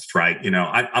contest, right?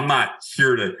 I'm not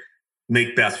here to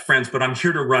make best friends, but I'm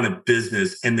here to run a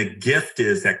business. And the gift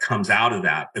that comes out of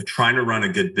that, of trying to run a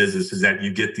good business, is that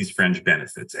you get these fringe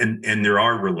benefits. And there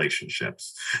are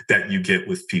relationships that you get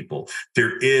with people.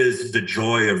 There is the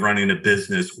joy of running a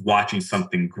business, watching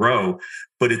something grow.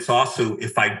 But it's also,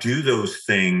 if I do those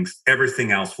things,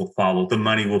 everything else will follow. The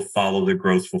money will follow, the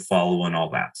growth will follow, and all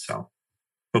that. So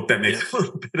hope that makes a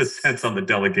little bit of sense on the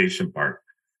delegation part.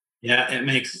 Yeah, it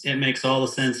makes all the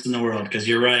sense in the world, because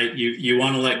you're right. You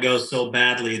want to let go so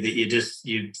badly that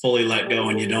you fully let go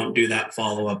and you don't do that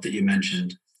follow-up that you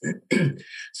mentioned.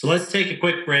 So let's take a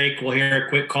quick break. We'll hear a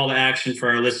quick call to action for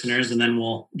our listeners, and then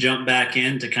we'll jump back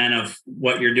into kind of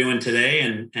what you're doing today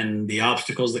and the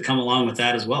obstacles that come along with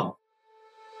that as well.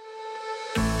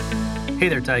 Hey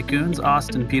there, Tycoons.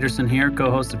 Austin Peterson here,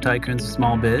 co-host of Tycoons of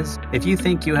Small Biz. If you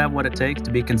think you have what it takes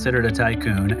to be considered a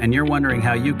tycoon and you're wondering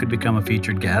how you could become a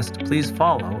featured guest, please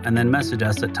follow and then message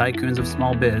us at Tycoons of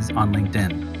Small Biz on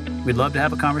LinkedIn. We'd love to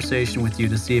have a conversation with you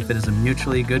to see if it is a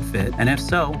mutually good fit, and if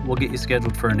so, we'll get you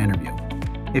scheduled for an interview.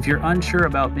 If you're unsure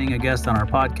about being a guest on our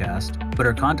podcast, but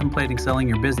are contemplating selling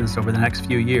your business over the next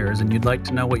few years and you'd like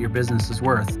to know what your business is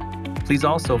worth, please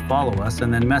also follow us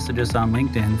and then message us on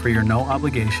LinkedIn for your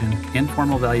no-obligation,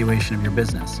 informal valuation of your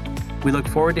business. We look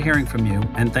forward to hearing from you,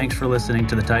 and thanks for listening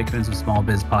to the Tycoons of Small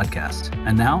Biz podcast.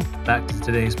 And now, back to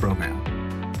today's program.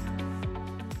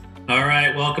 All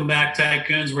right, welcome back,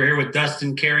 Tycoons. We're here with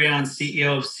Dustin Carrion,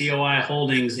 CEO of COI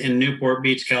Holdings in Newport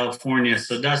Beach, California.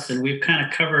 So, Dustin, we've kind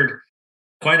of covered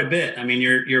quite a bit. I mean,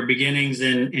 your beginnings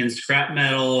in scrap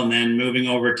metal, and then moving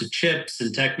over to chips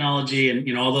and technology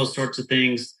and all those sorts of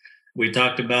things. We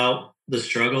talked about the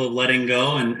struggle of letting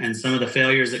go and some of the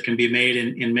failures that can be made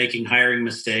in making hiring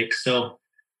mistakes. So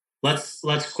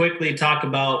let's quickly talk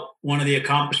about one of the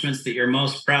accomplishments that you're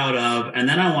most proud of. And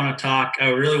then I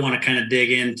really want to kind of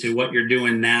dig into what you're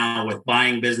doing now with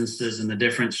buying businesses and the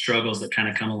different struggles that kind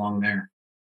of come along there.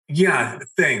 Yeah,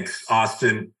 thanks,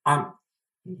 Austin. I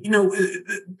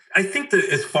think that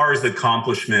as far as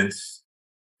accomplishments,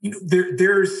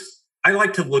 I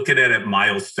like to look at it at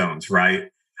milestones, right?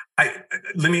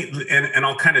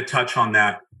 I'll kind of touch on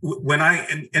that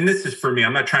and this is for me.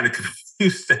 I'm not trying to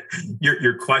confuse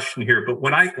your question here, but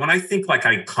when I think like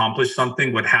I accomplished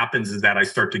something, what happens is that I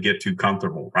start to get too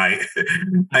comfortable, right?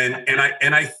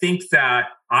 and I think that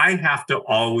I have to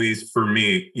always, for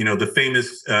me, the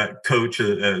famous coach,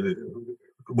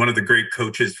 one of the great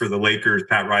coaches for the Lakers,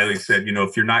 Pat Riley, said,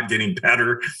 if you're not getting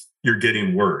better, you're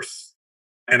getting worse.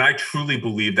 And I truly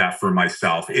believe that for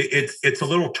myself. It's a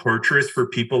little torturous for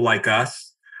people like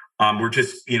us. We're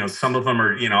just, some of them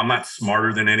are, I'm not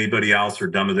smarter than anybody else or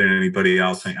dumber than anybody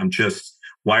else. I'm just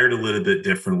wired a little bit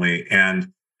differently.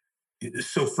 And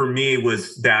so for me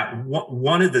was that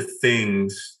one of the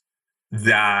things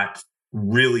that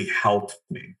really helped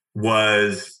me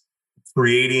was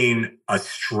creating a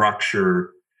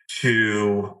structure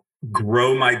to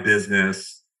grow my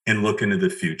business and look into the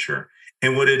future.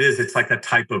 And what it is, it's like a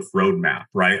type of roadmap,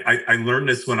 right? I learned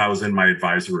this when I was in my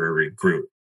advisory group.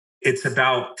 It's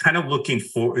about kind of looking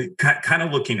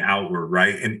outward,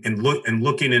 right? And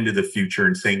looking into the future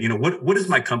and saying, what does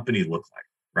my company look like?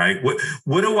 Right?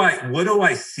 What do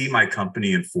I see my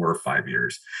company in 4 or 5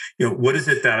 years? What is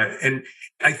it and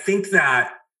I think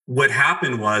that what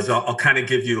happened was, I'll kind of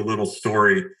give you a little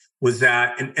story, was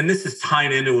that, and this is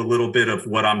tying into a little bit of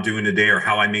what I'm doing today or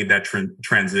how I made that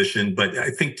transition. But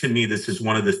I think to me, this is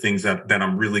one of the things that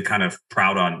I'm really kind of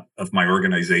proud of my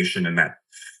organization and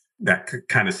that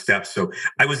kind of step. So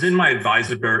I was in my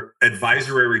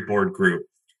advisory board group.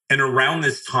 And around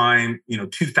this time,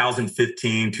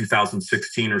 2015,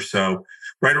 2016 or so,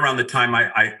 right around the time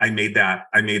I made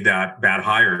that bad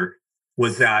hire,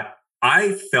 was that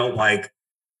I felt like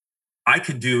I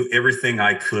could do everything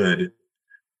I could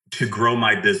to grow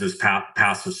my business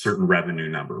past a certain revenue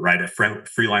number, right? At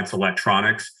Freelance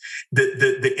Electronics,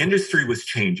 the industry was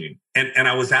changing. And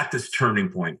I was at this turning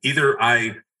point. Either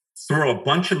I throw a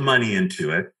bunch of money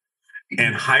into it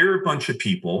and hire a bunch of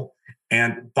people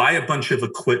and buy a bunch of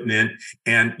equipment,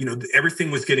 and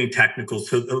everything was getting technical.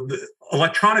 So the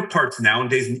electronic parts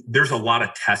nowadays, there's a lot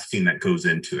of testing that goes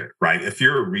into it, right? If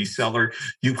you're a reseller,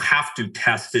 you have to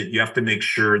test it. You have to make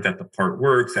sure that the part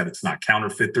works, that it's not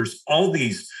counterfeit. There's all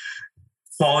these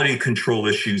quality control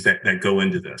issues that go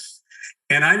into this.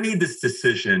 And I made this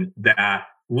decision that,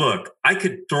 look, I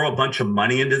could throw a bunch of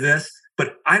money into this,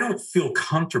 but I don't feel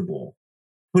comfortable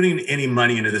putting any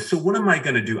money into this. So what am I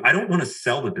going to do? I don't want to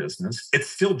sell the business. It's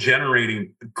still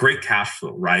generating great cash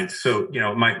flow, right? So,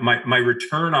 my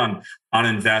return on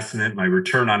investment, my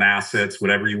return on assets,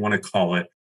 whatever you want to call it,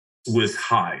 was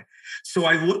high. So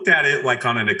I looked at it like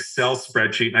on an Excel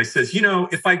spreadsheet, and I says,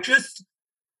 if I just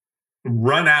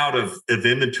run out of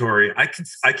inventory, I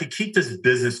could keep this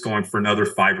business going for another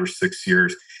 5 or 6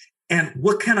 years. And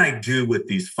what can I do with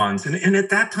these funds? And at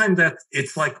that time,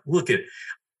 it's like, look at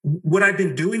what I've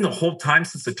been doing the whole time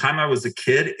since the time I was a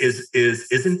kid is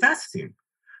investing,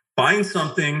 buying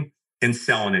something and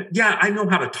selling it. Yeah, I know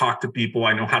how to talk to people.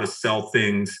 I know how to sell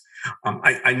things.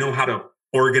 I know how to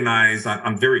organize.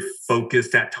 I'm very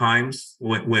focused at times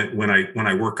when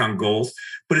I work on goals.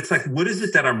 But it's like, what is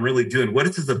it that I'm really doing? What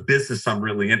is the business I'm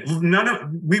really in?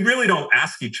 We really don't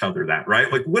ask each other that, right?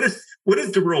 Like, what is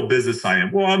the real business I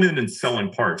am? Well, I'm in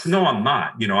selling parts. No, I'm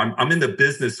not. I'm in the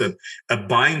business of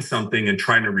buying something and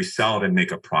trying to resell it and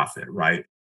make a profit, right?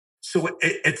 So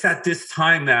it's at this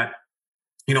time that,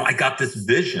 I got this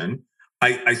vision.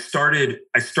 I started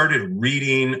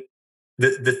reading.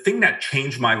 The thing that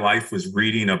changed my life was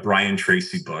reading a Brian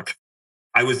Tracy book.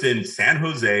 I was in San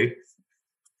Jose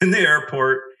in the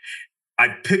airport. I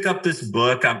pick up this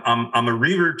book. I'm a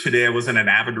reader today. I wasn't an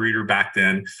avid reader back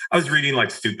then. I was reading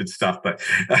like stupid stuff, but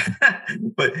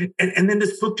then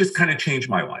this book just kind of changed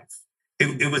my life.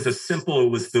 It was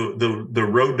the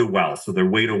road to wealth, so the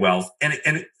way to wealth.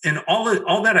 And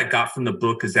all that I got from the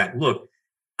book is that, look,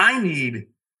 I need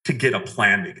to get a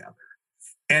plan together.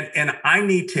 And I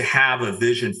need to have a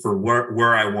vision for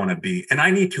where I want to be. And I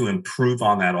need to improve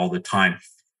on that all the time.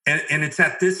 And it's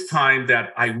at this time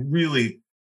that I really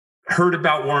heard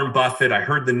about Warren Buffett. I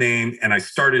heard the name and I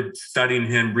started studying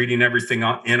him, reading everything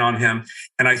on him.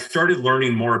 And I started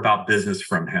learning more about business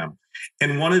from him.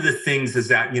 And one of the things is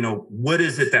that, what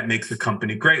is it that makes a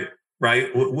company great? Right?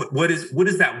 What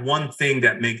is that one thing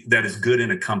that is good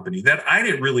in a company that I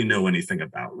didn't really know anything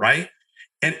about, right?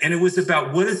 And it was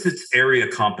about, what is its area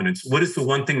of competence? What is the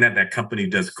one thing that company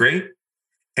does great?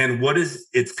 And what is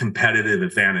its competitive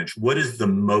advantage? What is the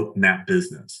moat in that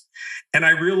business? And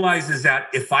I realized is that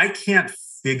if I can't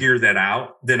figure that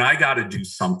out, then I got to do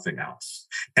something else.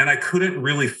 And I couldn't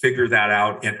really figure that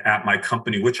out at my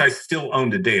company, which I still own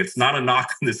today. It's not a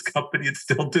knock on this company. It's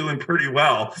still doing pretty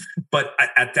well. But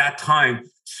at that time,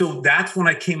 so that's when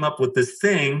I came up with this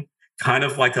thing, kind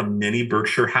of like a mini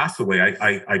Berkshire Hathaway.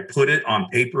 I put it on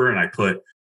paper and I put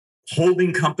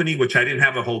holding company, which I didn't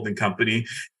have a holding company.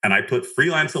 And I put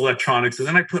Freelance Electronics. And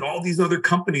then I put all these other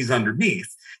companies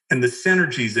underneath and the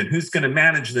synergies and who's going to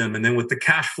manage them. And then with the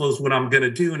cash flows, what I'm going to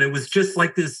do. And it was just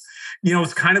like this,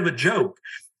 it's kind of a joke.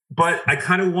 but I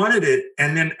kind of wanted it.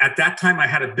 And then at that time I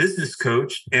had a business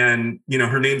coach, and,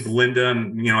 her name's Linda,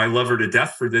 and, I love her to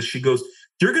death for this. She goes,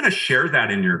 "You're going to share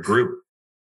that in your group."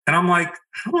 And I'm like,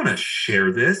 "I don't want to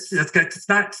share this.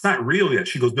 It's not real yet."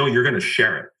 She goes, "No, you're going to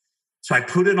share it." So I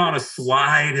put it on a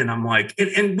slide, and I'm like,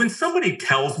 and when somebody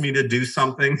tells me to do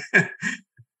something,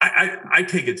 I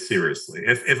take it seriously.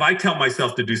 If I tell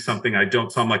myself to do something, I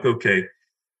don't. So I'm like, okay.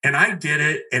 And I did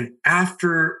it. And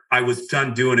after I was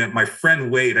done doing it, my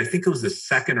friend Wade, I think it was the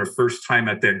second or first time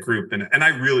at that group. And I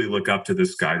really look up to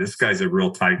this guy. This guy's a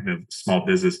real titan of small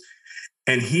business.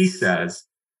 And he says,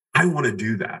 "I want to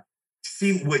do that.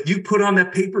 See what you put on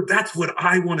that paper? That's what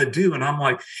I want to do." And I'm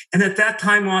like, and at that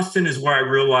time, Austin, is where I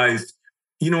realized,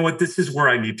 you know what, this is where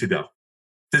I need to go.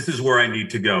 This is where I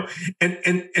need to go.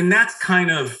 And that's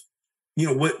kind of,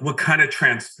 what kind of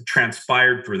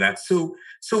transpired for that. So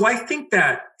I think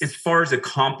that as far as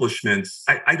accomplishments,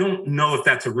 I don't know if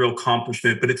that's a real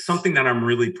accomplishment, but it's something that I'm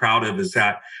really proud of, is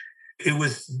that it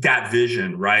was that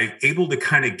vision, right? Able to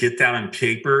kind of get that on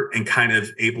paper and kind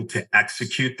of able to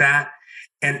execute that.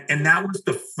 And that was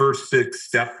the first big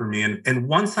step for me. And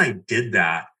once I did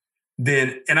that,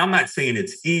 then, and I'm not saying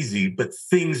it's easy, but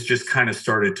things just kind of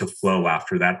started to flow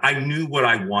after that. I knew what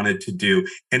I wanted to do,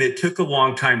 and it took a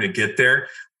long time to get there.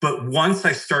 But once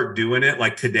I start doing it,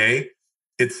 like today,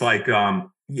 it's like,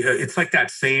 it's like that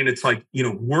saying, it's like,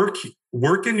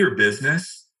 work in your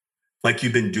business like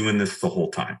you've been doing this the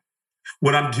whole time.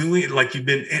 What I'm doing, like you've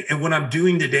been, and what I'm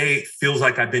doing today feels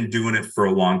like I've been doing it for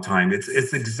a long time.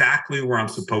 It's exactly where I'm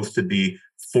supposed to be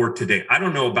for today. I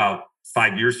don't know about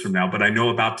 5 years from now, but I know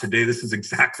about today, this is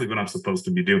exactly what I'm supposed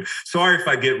to be doing. Sorry if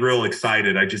I get real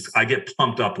excited. I get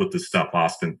pumped up with this stuff,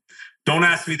 Austin. Don't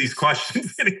ask me these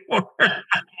questions anymore.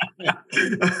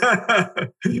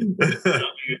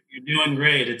 You're doing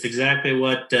great. It's exactly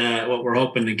what we're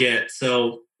hoping to get.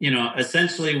 So,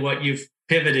 essentially what you've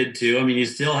pivoted to, I mean, you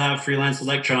still have freelance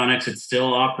electronics. It's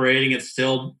still operating. It's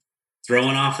still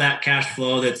throwing off that cash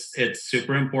flow. It's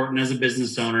super important as a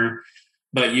business owner.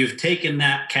 But you've taken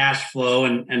that cash flow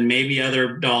and maybe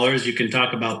other dollars, you can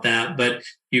talk about that, but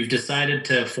you've decided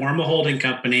to form a holding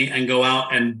company and go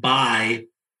out and buy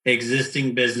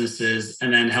existing businesses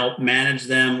and then help manage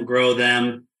them, grow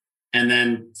them, and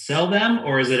then sell them?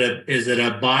 Or is it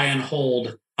a buy and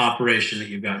hold operation that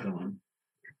you've got going?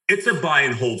 It's a buy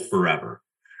and hold forever.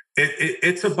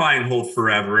 It's a buy and hold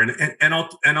forever. And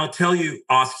I'll tell you,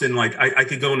 Austin, like I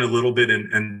could go in a little bit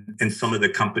in some of the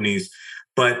companies,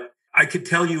 but I could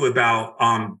tell you about,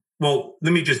 well,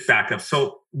 let me just back up.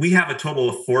 So we have a total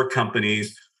of 4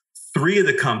 companies. 3 of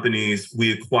the companies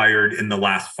we acquired in the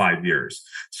last 5 years.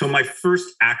 So my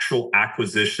first actual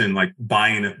acquisition, like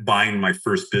buying my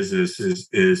first business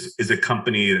is a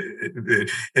company,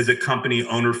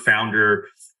 owner founder.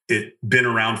 It's been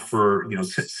around for,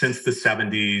 since the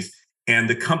 70s. And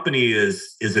the company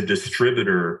is a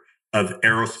distributor of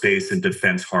aerospace and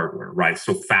defense hardware, right?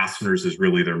 So fasteners is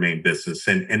really their main business.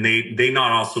 And they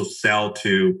not also sell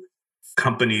to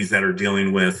companies that are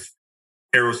dealing with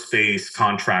aerospace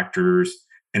contractors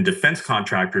and defense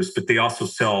contractors, but they also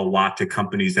sell a lot to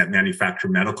companies that manufacture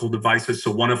medical devices.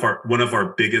 So one of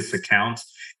our biggest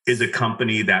accounts is a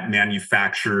company that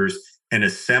manufactures and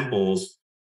assembles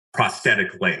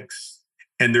prosthetic legs.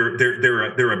 And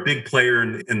they're a big player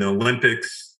in the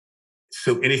Olympics.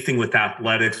 So anything with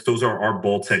athletics, those are our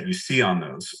bolts that you see on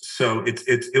those. So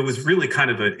it was really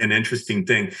kind of an interesting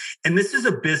thing. And this is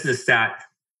a business that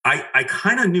I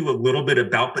kind of knew a little bit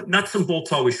about, but nuts and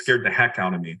bolts always scared the heck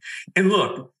out of me. And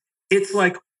look, it's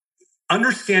like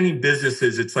understanding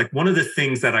businesses. It's like one of the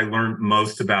things that I learned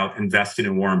most about investing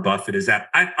in Warren Buffett is that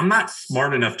I'm not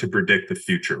smart enough to predict the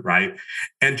future, right?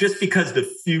 And just because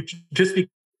the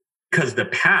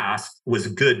past was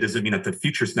good doesn't mean that the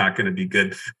future's not going to be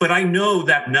good. But I know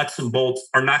that nuts and bolts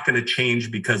are not going to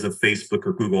change because of Facebook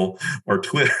or Google or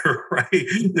Twitter, right?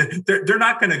 They're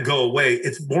not going to go away.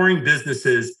 It's boring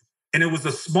businesses. And it was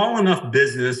a small enough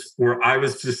business where I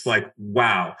was just like,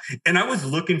 wow. And I was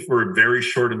looking for a very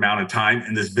short amount of time,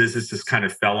 and this business just kind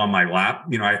of fell on my lap.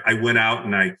 I went out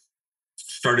and I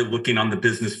started looking on the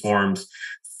business forums,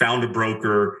 found a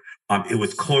broker. It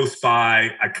was close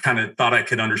by. I kind of thought I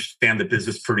could understand the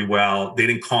business pretty well. They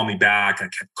didn't call me back. I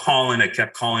kept calling.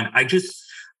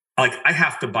 I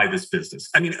have to buy this business.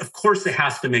 I mean, of course it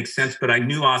has to make sense, but I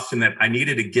knew, Austin, that I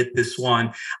needed to get this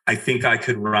one. I think I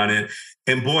could run it.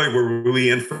 And boy, were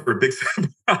we in for a big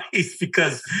surprise,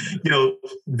 because,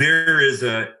 there is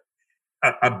a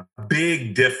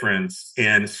big difference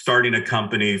in starting a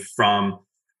company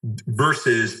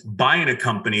versus buying a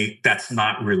company that's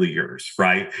not really yours,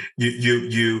 right?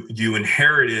 You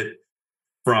inherit it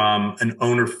from an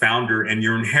owner founder, and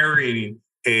you're inheriting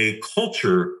a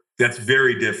culture that's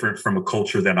very different from a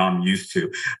culture that I'm used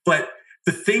to. But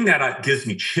the thing that gives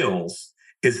me chills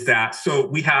is that, so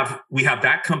we have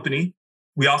that company.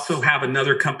 We also have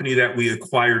another company that we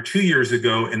acquired 2 years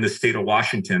ago in the state of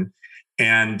Washington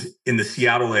and in the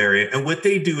Seattle area. And what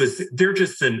they do is they're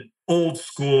just an old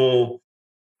school,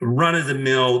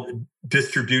 run-of-the-mill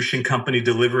distribution company,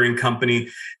 delivering company.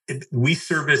 We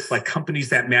service like companies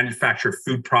that manufacture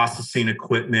food processing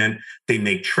equipment. They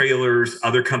make trailers.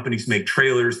 Other companies make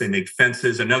trailers. They make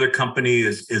fences. Another company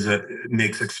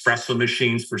makes espresso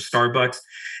machines for Starbucks.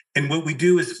 And what we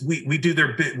do is we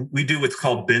do what's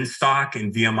called bin stock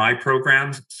and VMI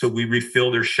programs. So we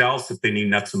refill their shelves. If they need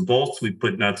nuts and bolts, we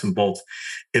put nuts and bolts.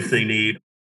 If they need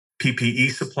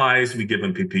PPE supplies, we give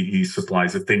them PPE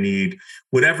supplies. If they need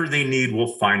whatever they need,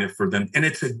 we'll find it for them. And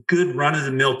it's a good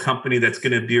run-of-the-mill company that's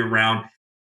going to be around.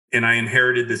 And I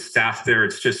inherited the staff there.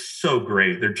 It's just so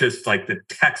great. They're just like the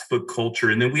textbook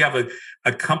culture. And then we have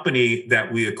a company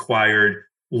that we acquired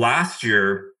last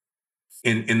year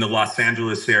in the Los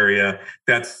Angeles area.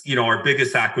 That's, our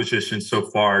biggest acquisition so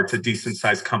far. It's a decent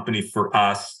sized company for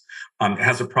us. It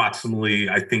has approximately,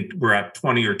 I think we're at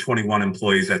 20 or 21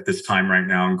 employees at this time right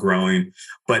now and growing,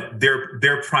 but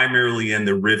they're primarily in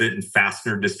the rivet and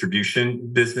fastener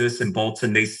distribution business in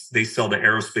Bolton. They sell to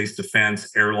aerospace,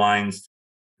 defense, airlines,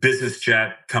 business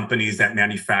jet companies that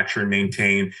manufacture and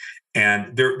maintain.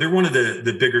 And they're one of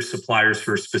the bigger suppliers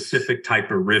for a specific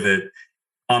type of rivet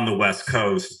on the West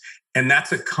Coast. And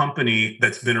that's a company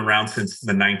that's been around since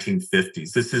the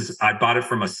 1950s. I bought it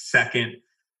from a second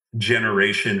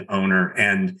generation owner.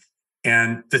 And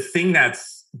the thing that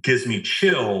gives me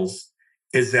chills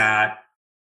is that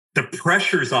the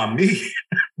pressure's on me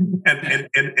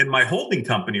and my holding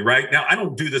company, right? Now, I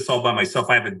don't do this all by myself.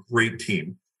 I have a great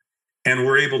team, and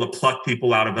we're able to pluck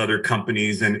people out of other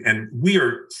companies. And we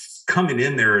are coming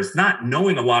in there as not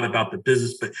knowing a lot about the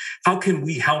business, but how can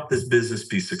we help this business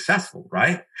be successful,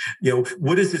 right?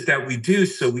 What is it that we do?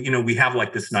 So, we have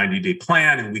like this 90-day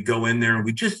plan, and we go in there and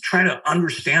we just try to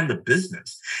understand the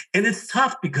business. And it's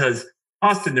tough because,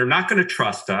 Austin, they're not going to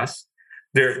trust us.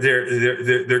 They're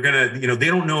going to, they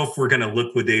don't know if we're going to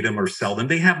liquidate them or sell them.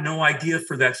 They have no idea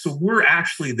for that. So we're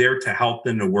actually there to help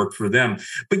them, to work for them.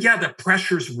 But yeah, the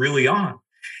pressure's really on.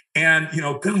 And,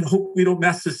 God, hope we don't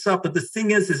mess this up. But the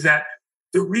thing is that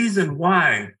the reason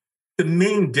why, the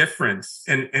main difference,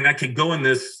 and I could go in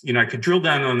this, I could drill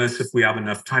down on this if we have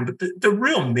enough time, but the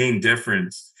real main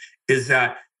difference is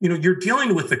that, you're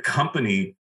dealing with a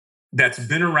company that's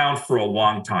been around for a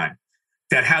long time,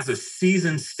 that has a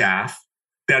seasoned staff,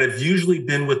 that have usually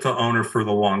been with the owner for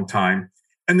the long time.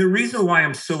 And the reason why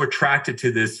I'm so attracted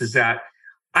to this is that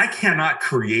I cannot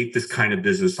create this kind of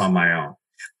business on my own.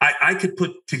 I could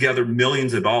put together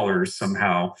millions of dollars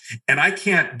somehow, and I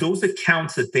can't. Those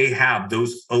accounts that they have,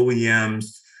 those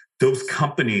OEMs, those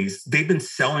companies, they've been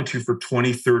selling to for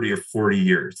 20, 30, or 40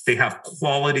 years. They have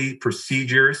quality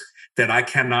procedures that I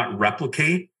cannot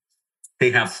replicate.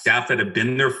 They have staff that have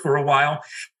been there for a while.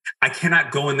 I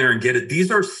cannot go in there and get it.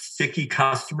 These are sticky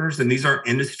customers, and these are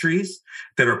industries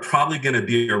that are probably going to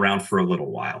be around for a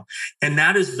little while. And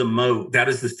that is the moat. That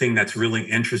is the thing that's really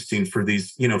interesting for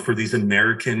these, for these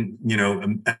American,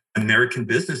 American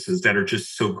businesses that are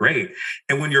just so great.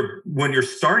 And when you're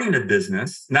starting a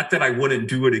business, not that I wouldn't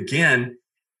do it again,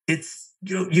 it's,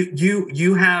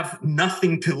 you have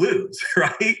nothing to lose,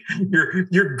 right?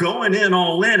 You're going in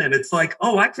all in, and it's like,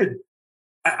 oh, I could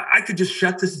just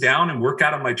shut this down and work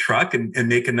out of my truck and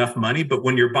make enough money. But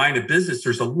when you're buying a business,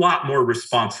 there's a lot more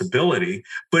responsibility.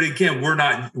 But again, we're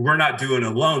not doing it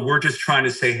alone. We're just trying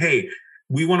to say, hey,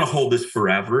 we want to hold this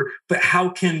forever, but how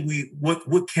can we,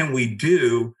 what can we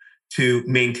do to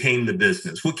maintain the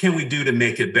business? What can we do to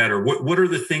make it better? What are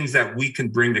the things that we can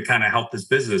bring to kind of help this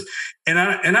business? And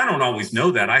I don't always know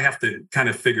that. I have to kind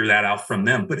of figure that out from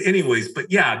them. But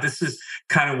yeah, this is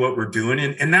kind of what we're doing.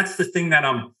 And that's the thing that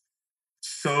I'm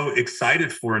so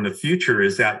excited for in the future,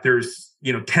 is that there's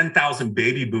 10,000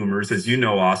 baby boomers, as you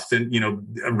know, Austin,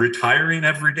 retiring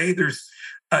every day. There's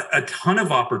a ton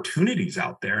of opportunities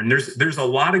out there, and there's a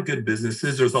lot of good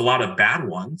businesses. There's a lot of bad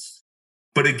ones,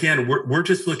 but again, we're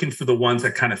just looking for the ones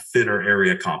that kind of fit our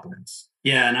area of competence.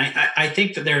 Yeah, and I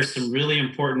think that there's some really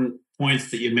important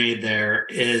points that you made there.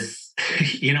 Is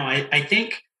I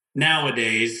think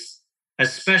nowadays,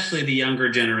 especially the younger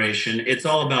generation, it's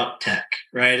all about tech,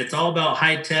 right? It's all about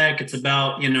high tech. It's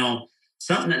about,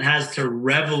 something that has to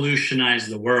revolutionize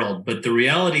the world. But the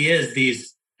reality is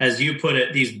these, as you put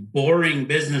it, these boring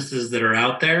businesses that are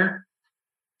out there,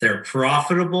 they're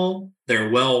profitable, they're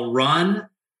well run,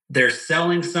 they're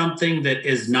selling something that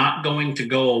is not going to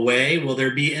go away. Will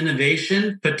there be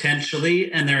innovation?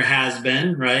 Potentially, and there has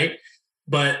been, right?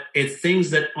 But it's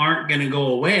things that aren't going to go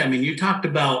away. I mean, you talked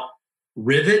about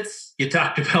rivets, you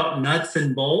talked about nuts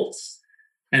and bolts,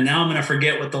 and now I'm going to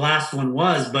forget what the last one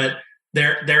was, but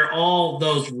they're all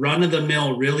those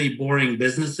run-of-the-mill, really boring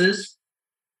businesses.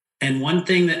 And one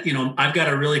thing that, I've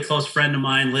got a really close friend of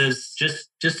mine lives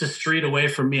just a street away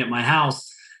from me at my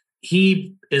house.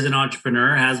 He is an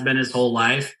entrepreneur, has been his whole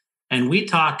life. And we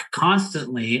talk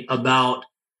constantly about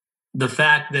the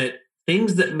fact that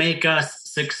things that make us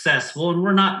successful, and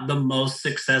we're not the most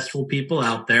successful people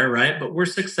out there, right? But we're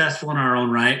successful in our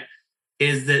own right,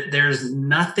 is that there's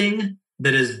nothing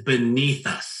that is beneath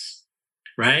us,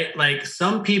 right? Like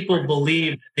some people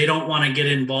believe they don't want to get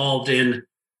involved in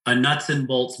a nuts and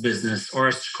bolts business or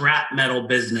a scrap metal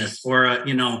business or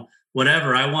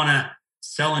whatever. I want to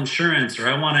sell insurance, or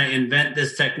I want to invent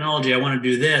this technology. I want to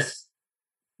do this.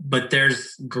 But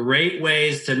there's great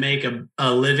ways to make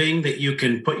a living that you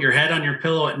can put your head on your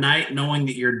pillow at night, knowing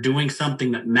that you're doing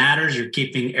something that matters. You're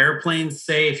keeping airplanes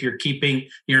safe.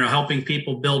 You're helping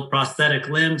people build prosthetic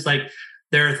limbs. Like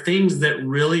there are things that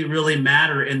really, really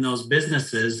matter in those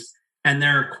businesses. And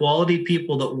there are quality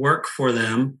people that work for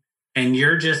them. And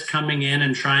you're just coming in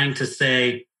and trying to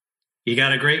say, you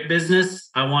got a great business.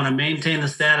 I want to maintain the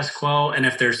status quo. And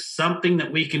if there's something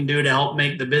that we can do to help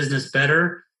make the business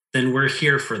better, then we're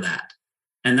here for that.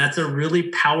 And that's a really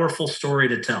powerful story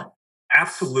to tell.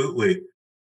 Absolutely.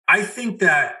 I think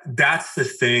that that's the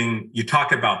thing. You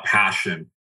talk about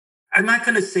passion. I'm not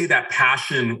going to say that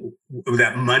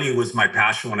money was my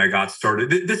passion when I got started.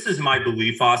 This is my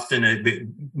belief, Austin.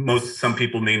 Some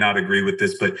people may not agree with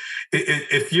this, but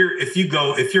if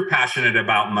you're passionate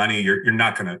about money, you're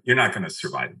not going to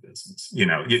survive a business.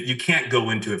 You can't go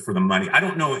into it for the money. I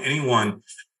don't know anyone.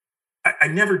 I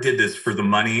never did this for the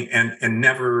money and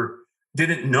never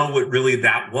didn't know what really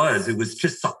that was. It was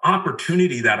just the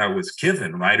opportunity that I was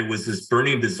given, right? It was this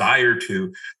burning desire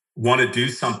to want to do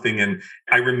something. And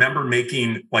I remember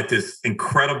making like this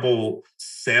incredible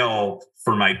sale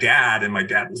for my dad. And my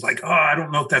dad was like, oh, I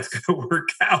don't know if that's going to work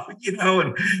out,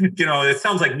 and, it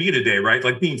sounds like me today, right?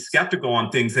 Like being skeptical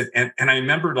on things. And I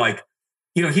remember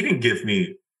he didn't give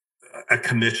me a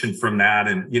commission from that.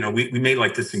 And, we made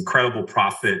like this incredible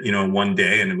profit, one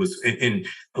day, and it was in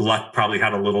luck, probably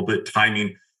had a little bit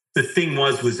timing. The thing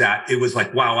was that it was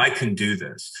like, wow, I can do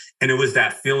this. And it was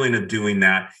that feeling of doing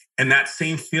that. And that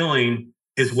same feeling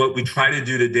is what we try to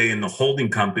do today in the holding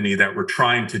company that we're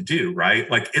trying to do,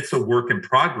 right? Like it's a work in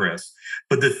progress.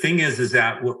 But the thing is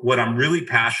that what I'm really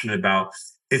passionate about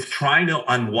is trying to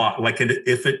unlock, like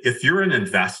if you're an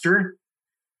investor,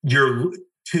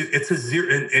 it's a zero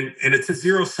and it's a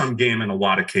zero-sum game in a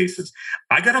lot of cases.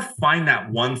 I got to find that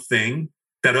one thing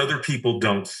that other people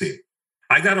don't see.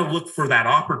 I got to look for that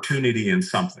opportunity in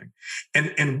something.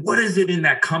 And what is it in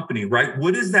that company, right?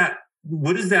 What is that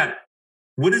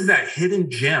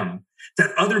hidden gem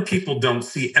that other people don't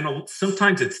see? And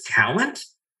sometimes it's talent.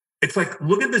 It's like,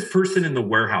 look at this person in the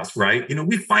warehouse, right?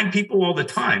 We find people all the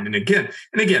time. And again,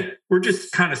 we're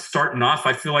just kind of starting off.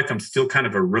 I feel like I'm still kind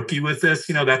of a rookie with this.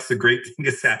 That's the great thing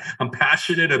is that I'm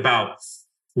passionate about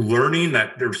learning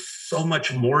that there's so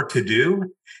much more to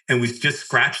do. And we just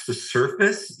scratched the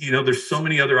surface. There's so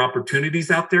many other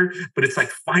opportunities out there, but it's like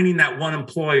finding that one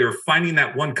employer, finding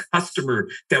that one customer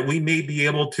that we may be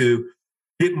able to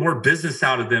get more business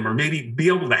out of them, or maybe be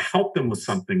able to help them with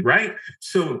something, right?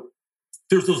 So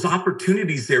there's those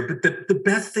opportunities there, but the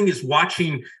best thing is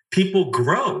watching people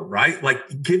grow, right?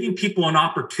 Like giving people an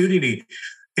opportunity.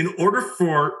 In order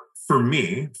for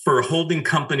a holding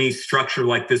company structure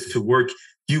like this to work,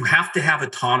 you have to have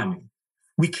autonomy.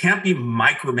 We can't be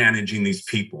micromanaging these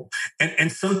people.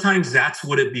 And sometimes that's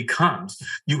what it becomes.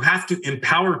 You have to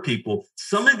empower people.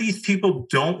 Some of these people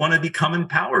don't want to become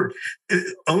empowered.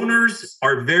 Owners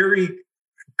are very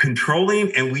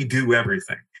controlling and we do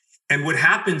everything. And what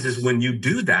happens is when you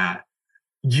do that,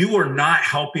 you are not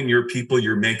helping your people,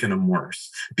 you're making them worse.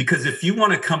 Because if you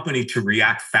want a company to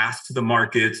react fast to the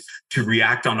markets, to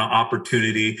react on an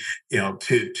opportunity,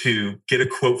 to get a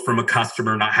quote from a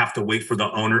customer, not have to wait for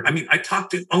the owner. I mean, I talk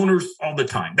to owners all the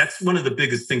time. That's one of the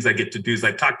biggest things I get to do is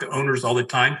I talk to owners all the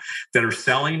time that are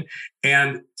selling.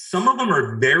 And some of them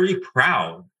are very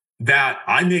proud that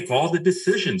I make all the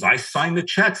decisions. I sign the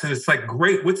checks. And it's like,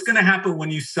 great, what's going to happen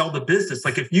when you sell the business?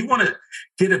 Like if you want to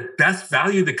get a best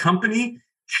value of the company,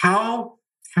 have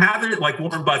it like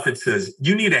Warren Buffett says,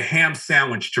 you need a ham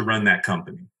sandwich to run that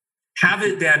company. Have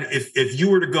it then if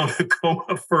you were to go to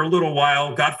coma for a little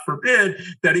while, God forbid,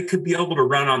 that it could be able to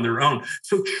run on their own.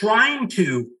 So trying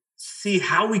to see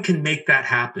how we can make that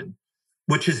happen.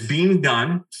 which is being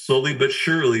done slowly but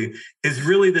surely, is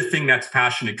really the thing that's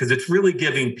passionate, because it's really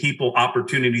giving people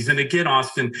opportunities. And again,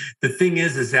 Austin, the thing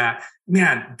is that,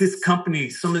 man, this company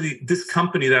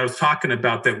that I was talking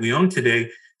about that we own today,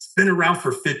 it's been around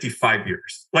for 55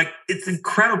 years. Like, it's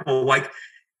incredible. Like,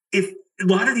 if a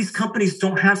lot of these companies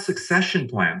don't have succession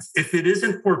plans, if it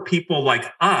isn't for people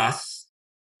like us,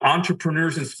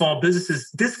 entrepreneurs and small businesses,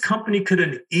 this company could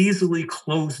have easily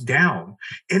closed down,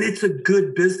 and it's a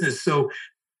good business. So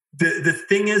the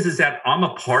thing is that I'm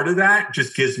a part of that.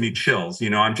 Just gives me chills.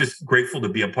 I'm just grateful to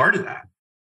be a part of that.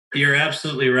 You're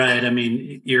absolutely right. I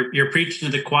mean, you're preaching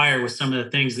to the choir with some of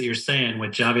the things that you're saying,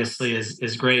 which obviously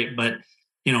is great. But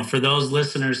for those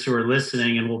listeners who are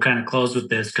listening, and we'll kind of close with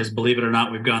this, because believe it or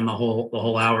not, we've gone the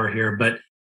whole hour here, but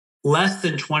less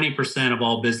than 20% of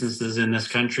all businesses in this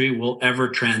country will ever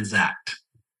transact.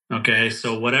 Okay.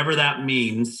 So whatever that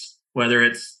means, whether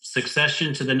it's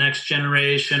succession to the next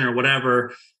generation or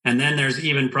whatever, and then there's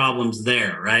even problems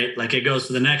there, right? Like, it goes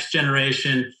to the next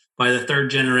generation. By the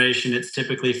third generation, it's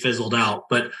typically fizzled out.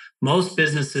 But most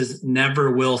businesses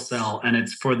never will sell. And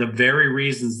it's for the very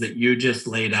reasons that you just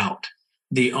laid out.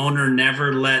 The owner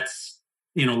never lets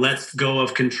go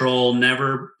of control,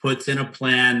 never puts in a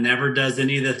plan, never does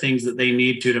any of the things that they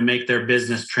need to make their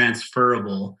business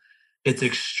transferable. It's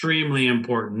extremely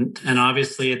important. And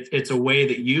obviously, it's a way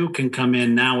that you can come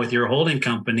in now with your holding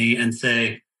company and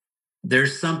say,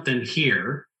 there's something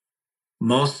here.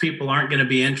 Most people aren't going to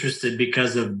be interested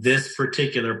because of this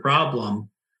particular problem,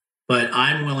 but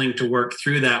I'm willing to work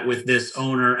through that with this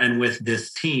owner and with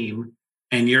this team.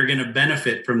 And you're going to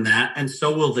benefit from that. And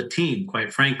so will the team,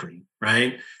 quite frankly.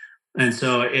 Right. And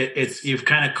so it's you've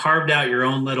kind of carved out your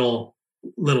own little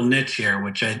niche here,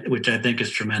 which I think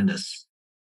is tremendous.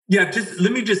 Yeah,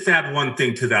 let me add one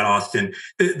thing to that, Austin.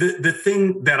 The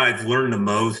thing that I've learned the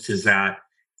most is that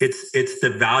it's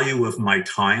the value of my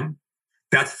time.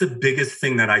 That's the biggest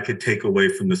thing that I could take away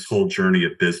from this whole journey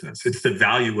of business. It's the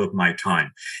value of my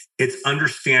time. It's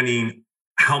understanding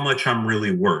how much I'm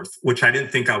really worth, which I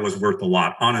didn't think I was worth a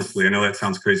lot. Honestly, I know that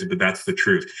sounds crazy, but that's the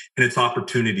truth. And it's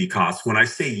opportunity cost. When I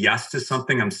say yes to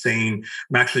something, I'm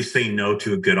actually saying no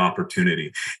to a good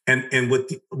opportunity. And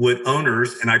with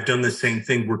owners, and I've done the same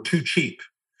thing, we're too cheap.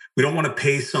 We don't want to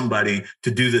pay somebody to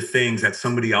do the things that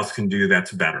somebody else can do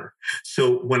that's better.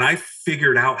 So when I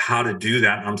figured out how to do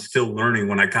that, I'm still learning.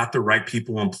 When I got the right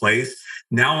people in place,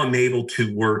 now I'm able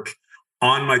to work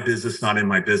on my business, not in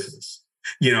my business.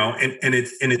 And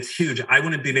it's huge. I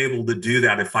wouldn't have been able to do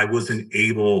that if I wasn't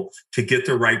able to get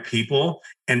the right people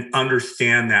and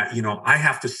understand that, I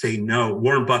have to say no.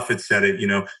 Warren Buffett said it, you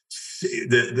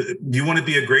want to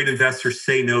be a great investor,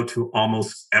 say no to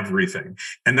almost everything.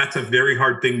 And that's a very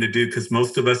hard thing to do, because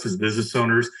most of us as business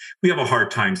owners, we have a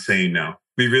hard time saying no.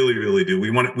 We really, really do.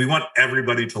 We want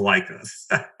everybody to like us.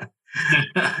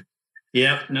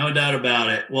 Yep, no doubt about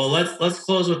it. Well, let's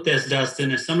close with this,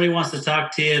 Dustin. If somebody wants to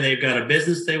talk to you, they've got a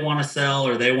business they want to sell,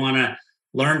 or they want to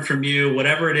learn from you,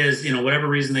 whatever it is, whatever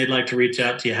reason they'd like to reach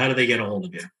out to you, how do they get a hold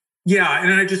of you? Yeah,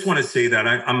 and I just want to say that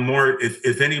I'm more,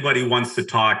 if anybody wants to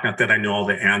talk, not that I know all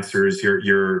the answers,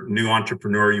 you're a new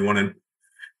entrepreneur, you want to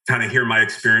kind of hear my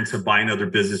experience of buying other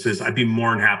businesses, I'd be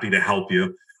more than happy to help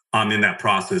you in that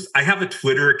process. I have a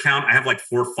Twitter account. I have like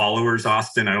 4 followers,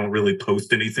 Austin. I don't really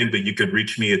post anything, but you could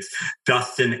reach me. It's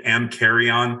Dustin M.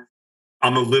 Carrion.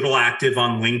 I'm a little active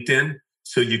on LinkedIn,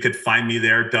 so you could find me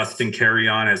there, Dustin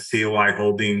Carrion at COI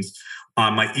Holdings.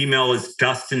 My email is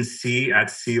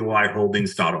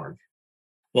dustinc@coiholdings.org.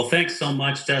 Well, thanks so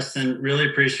much, Dustin. Really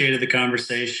appreciated the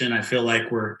conversation. I feel like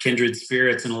we're kindred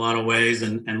spirits in a lot of ways,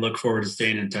 and look forward to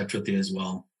staying in touch with you as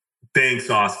well. Thanks,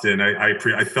 Austin.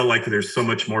 I feel like there's so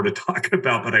much more to talk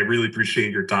about, but I really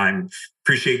appreciate your time.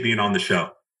 Appreciate being on the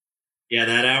show. Yeah,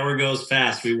 that hour goes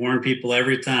fast. We warn people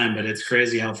every time, but it's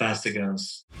crazy how fast it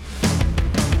goes.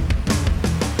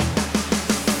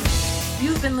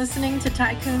 You've been listening to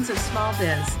Tycoons of Small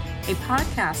Biz, a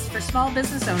podcast for small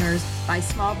business owners by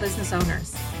small business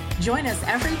owners. Join us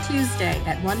every Tuesday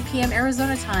at 1 p.m.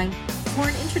 Arizona time for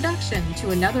an introduction to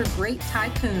another great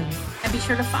tycoon. And be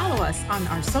sure to follow us on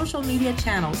our social media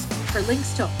channels for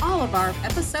links to all of our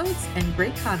episodes and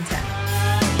great content.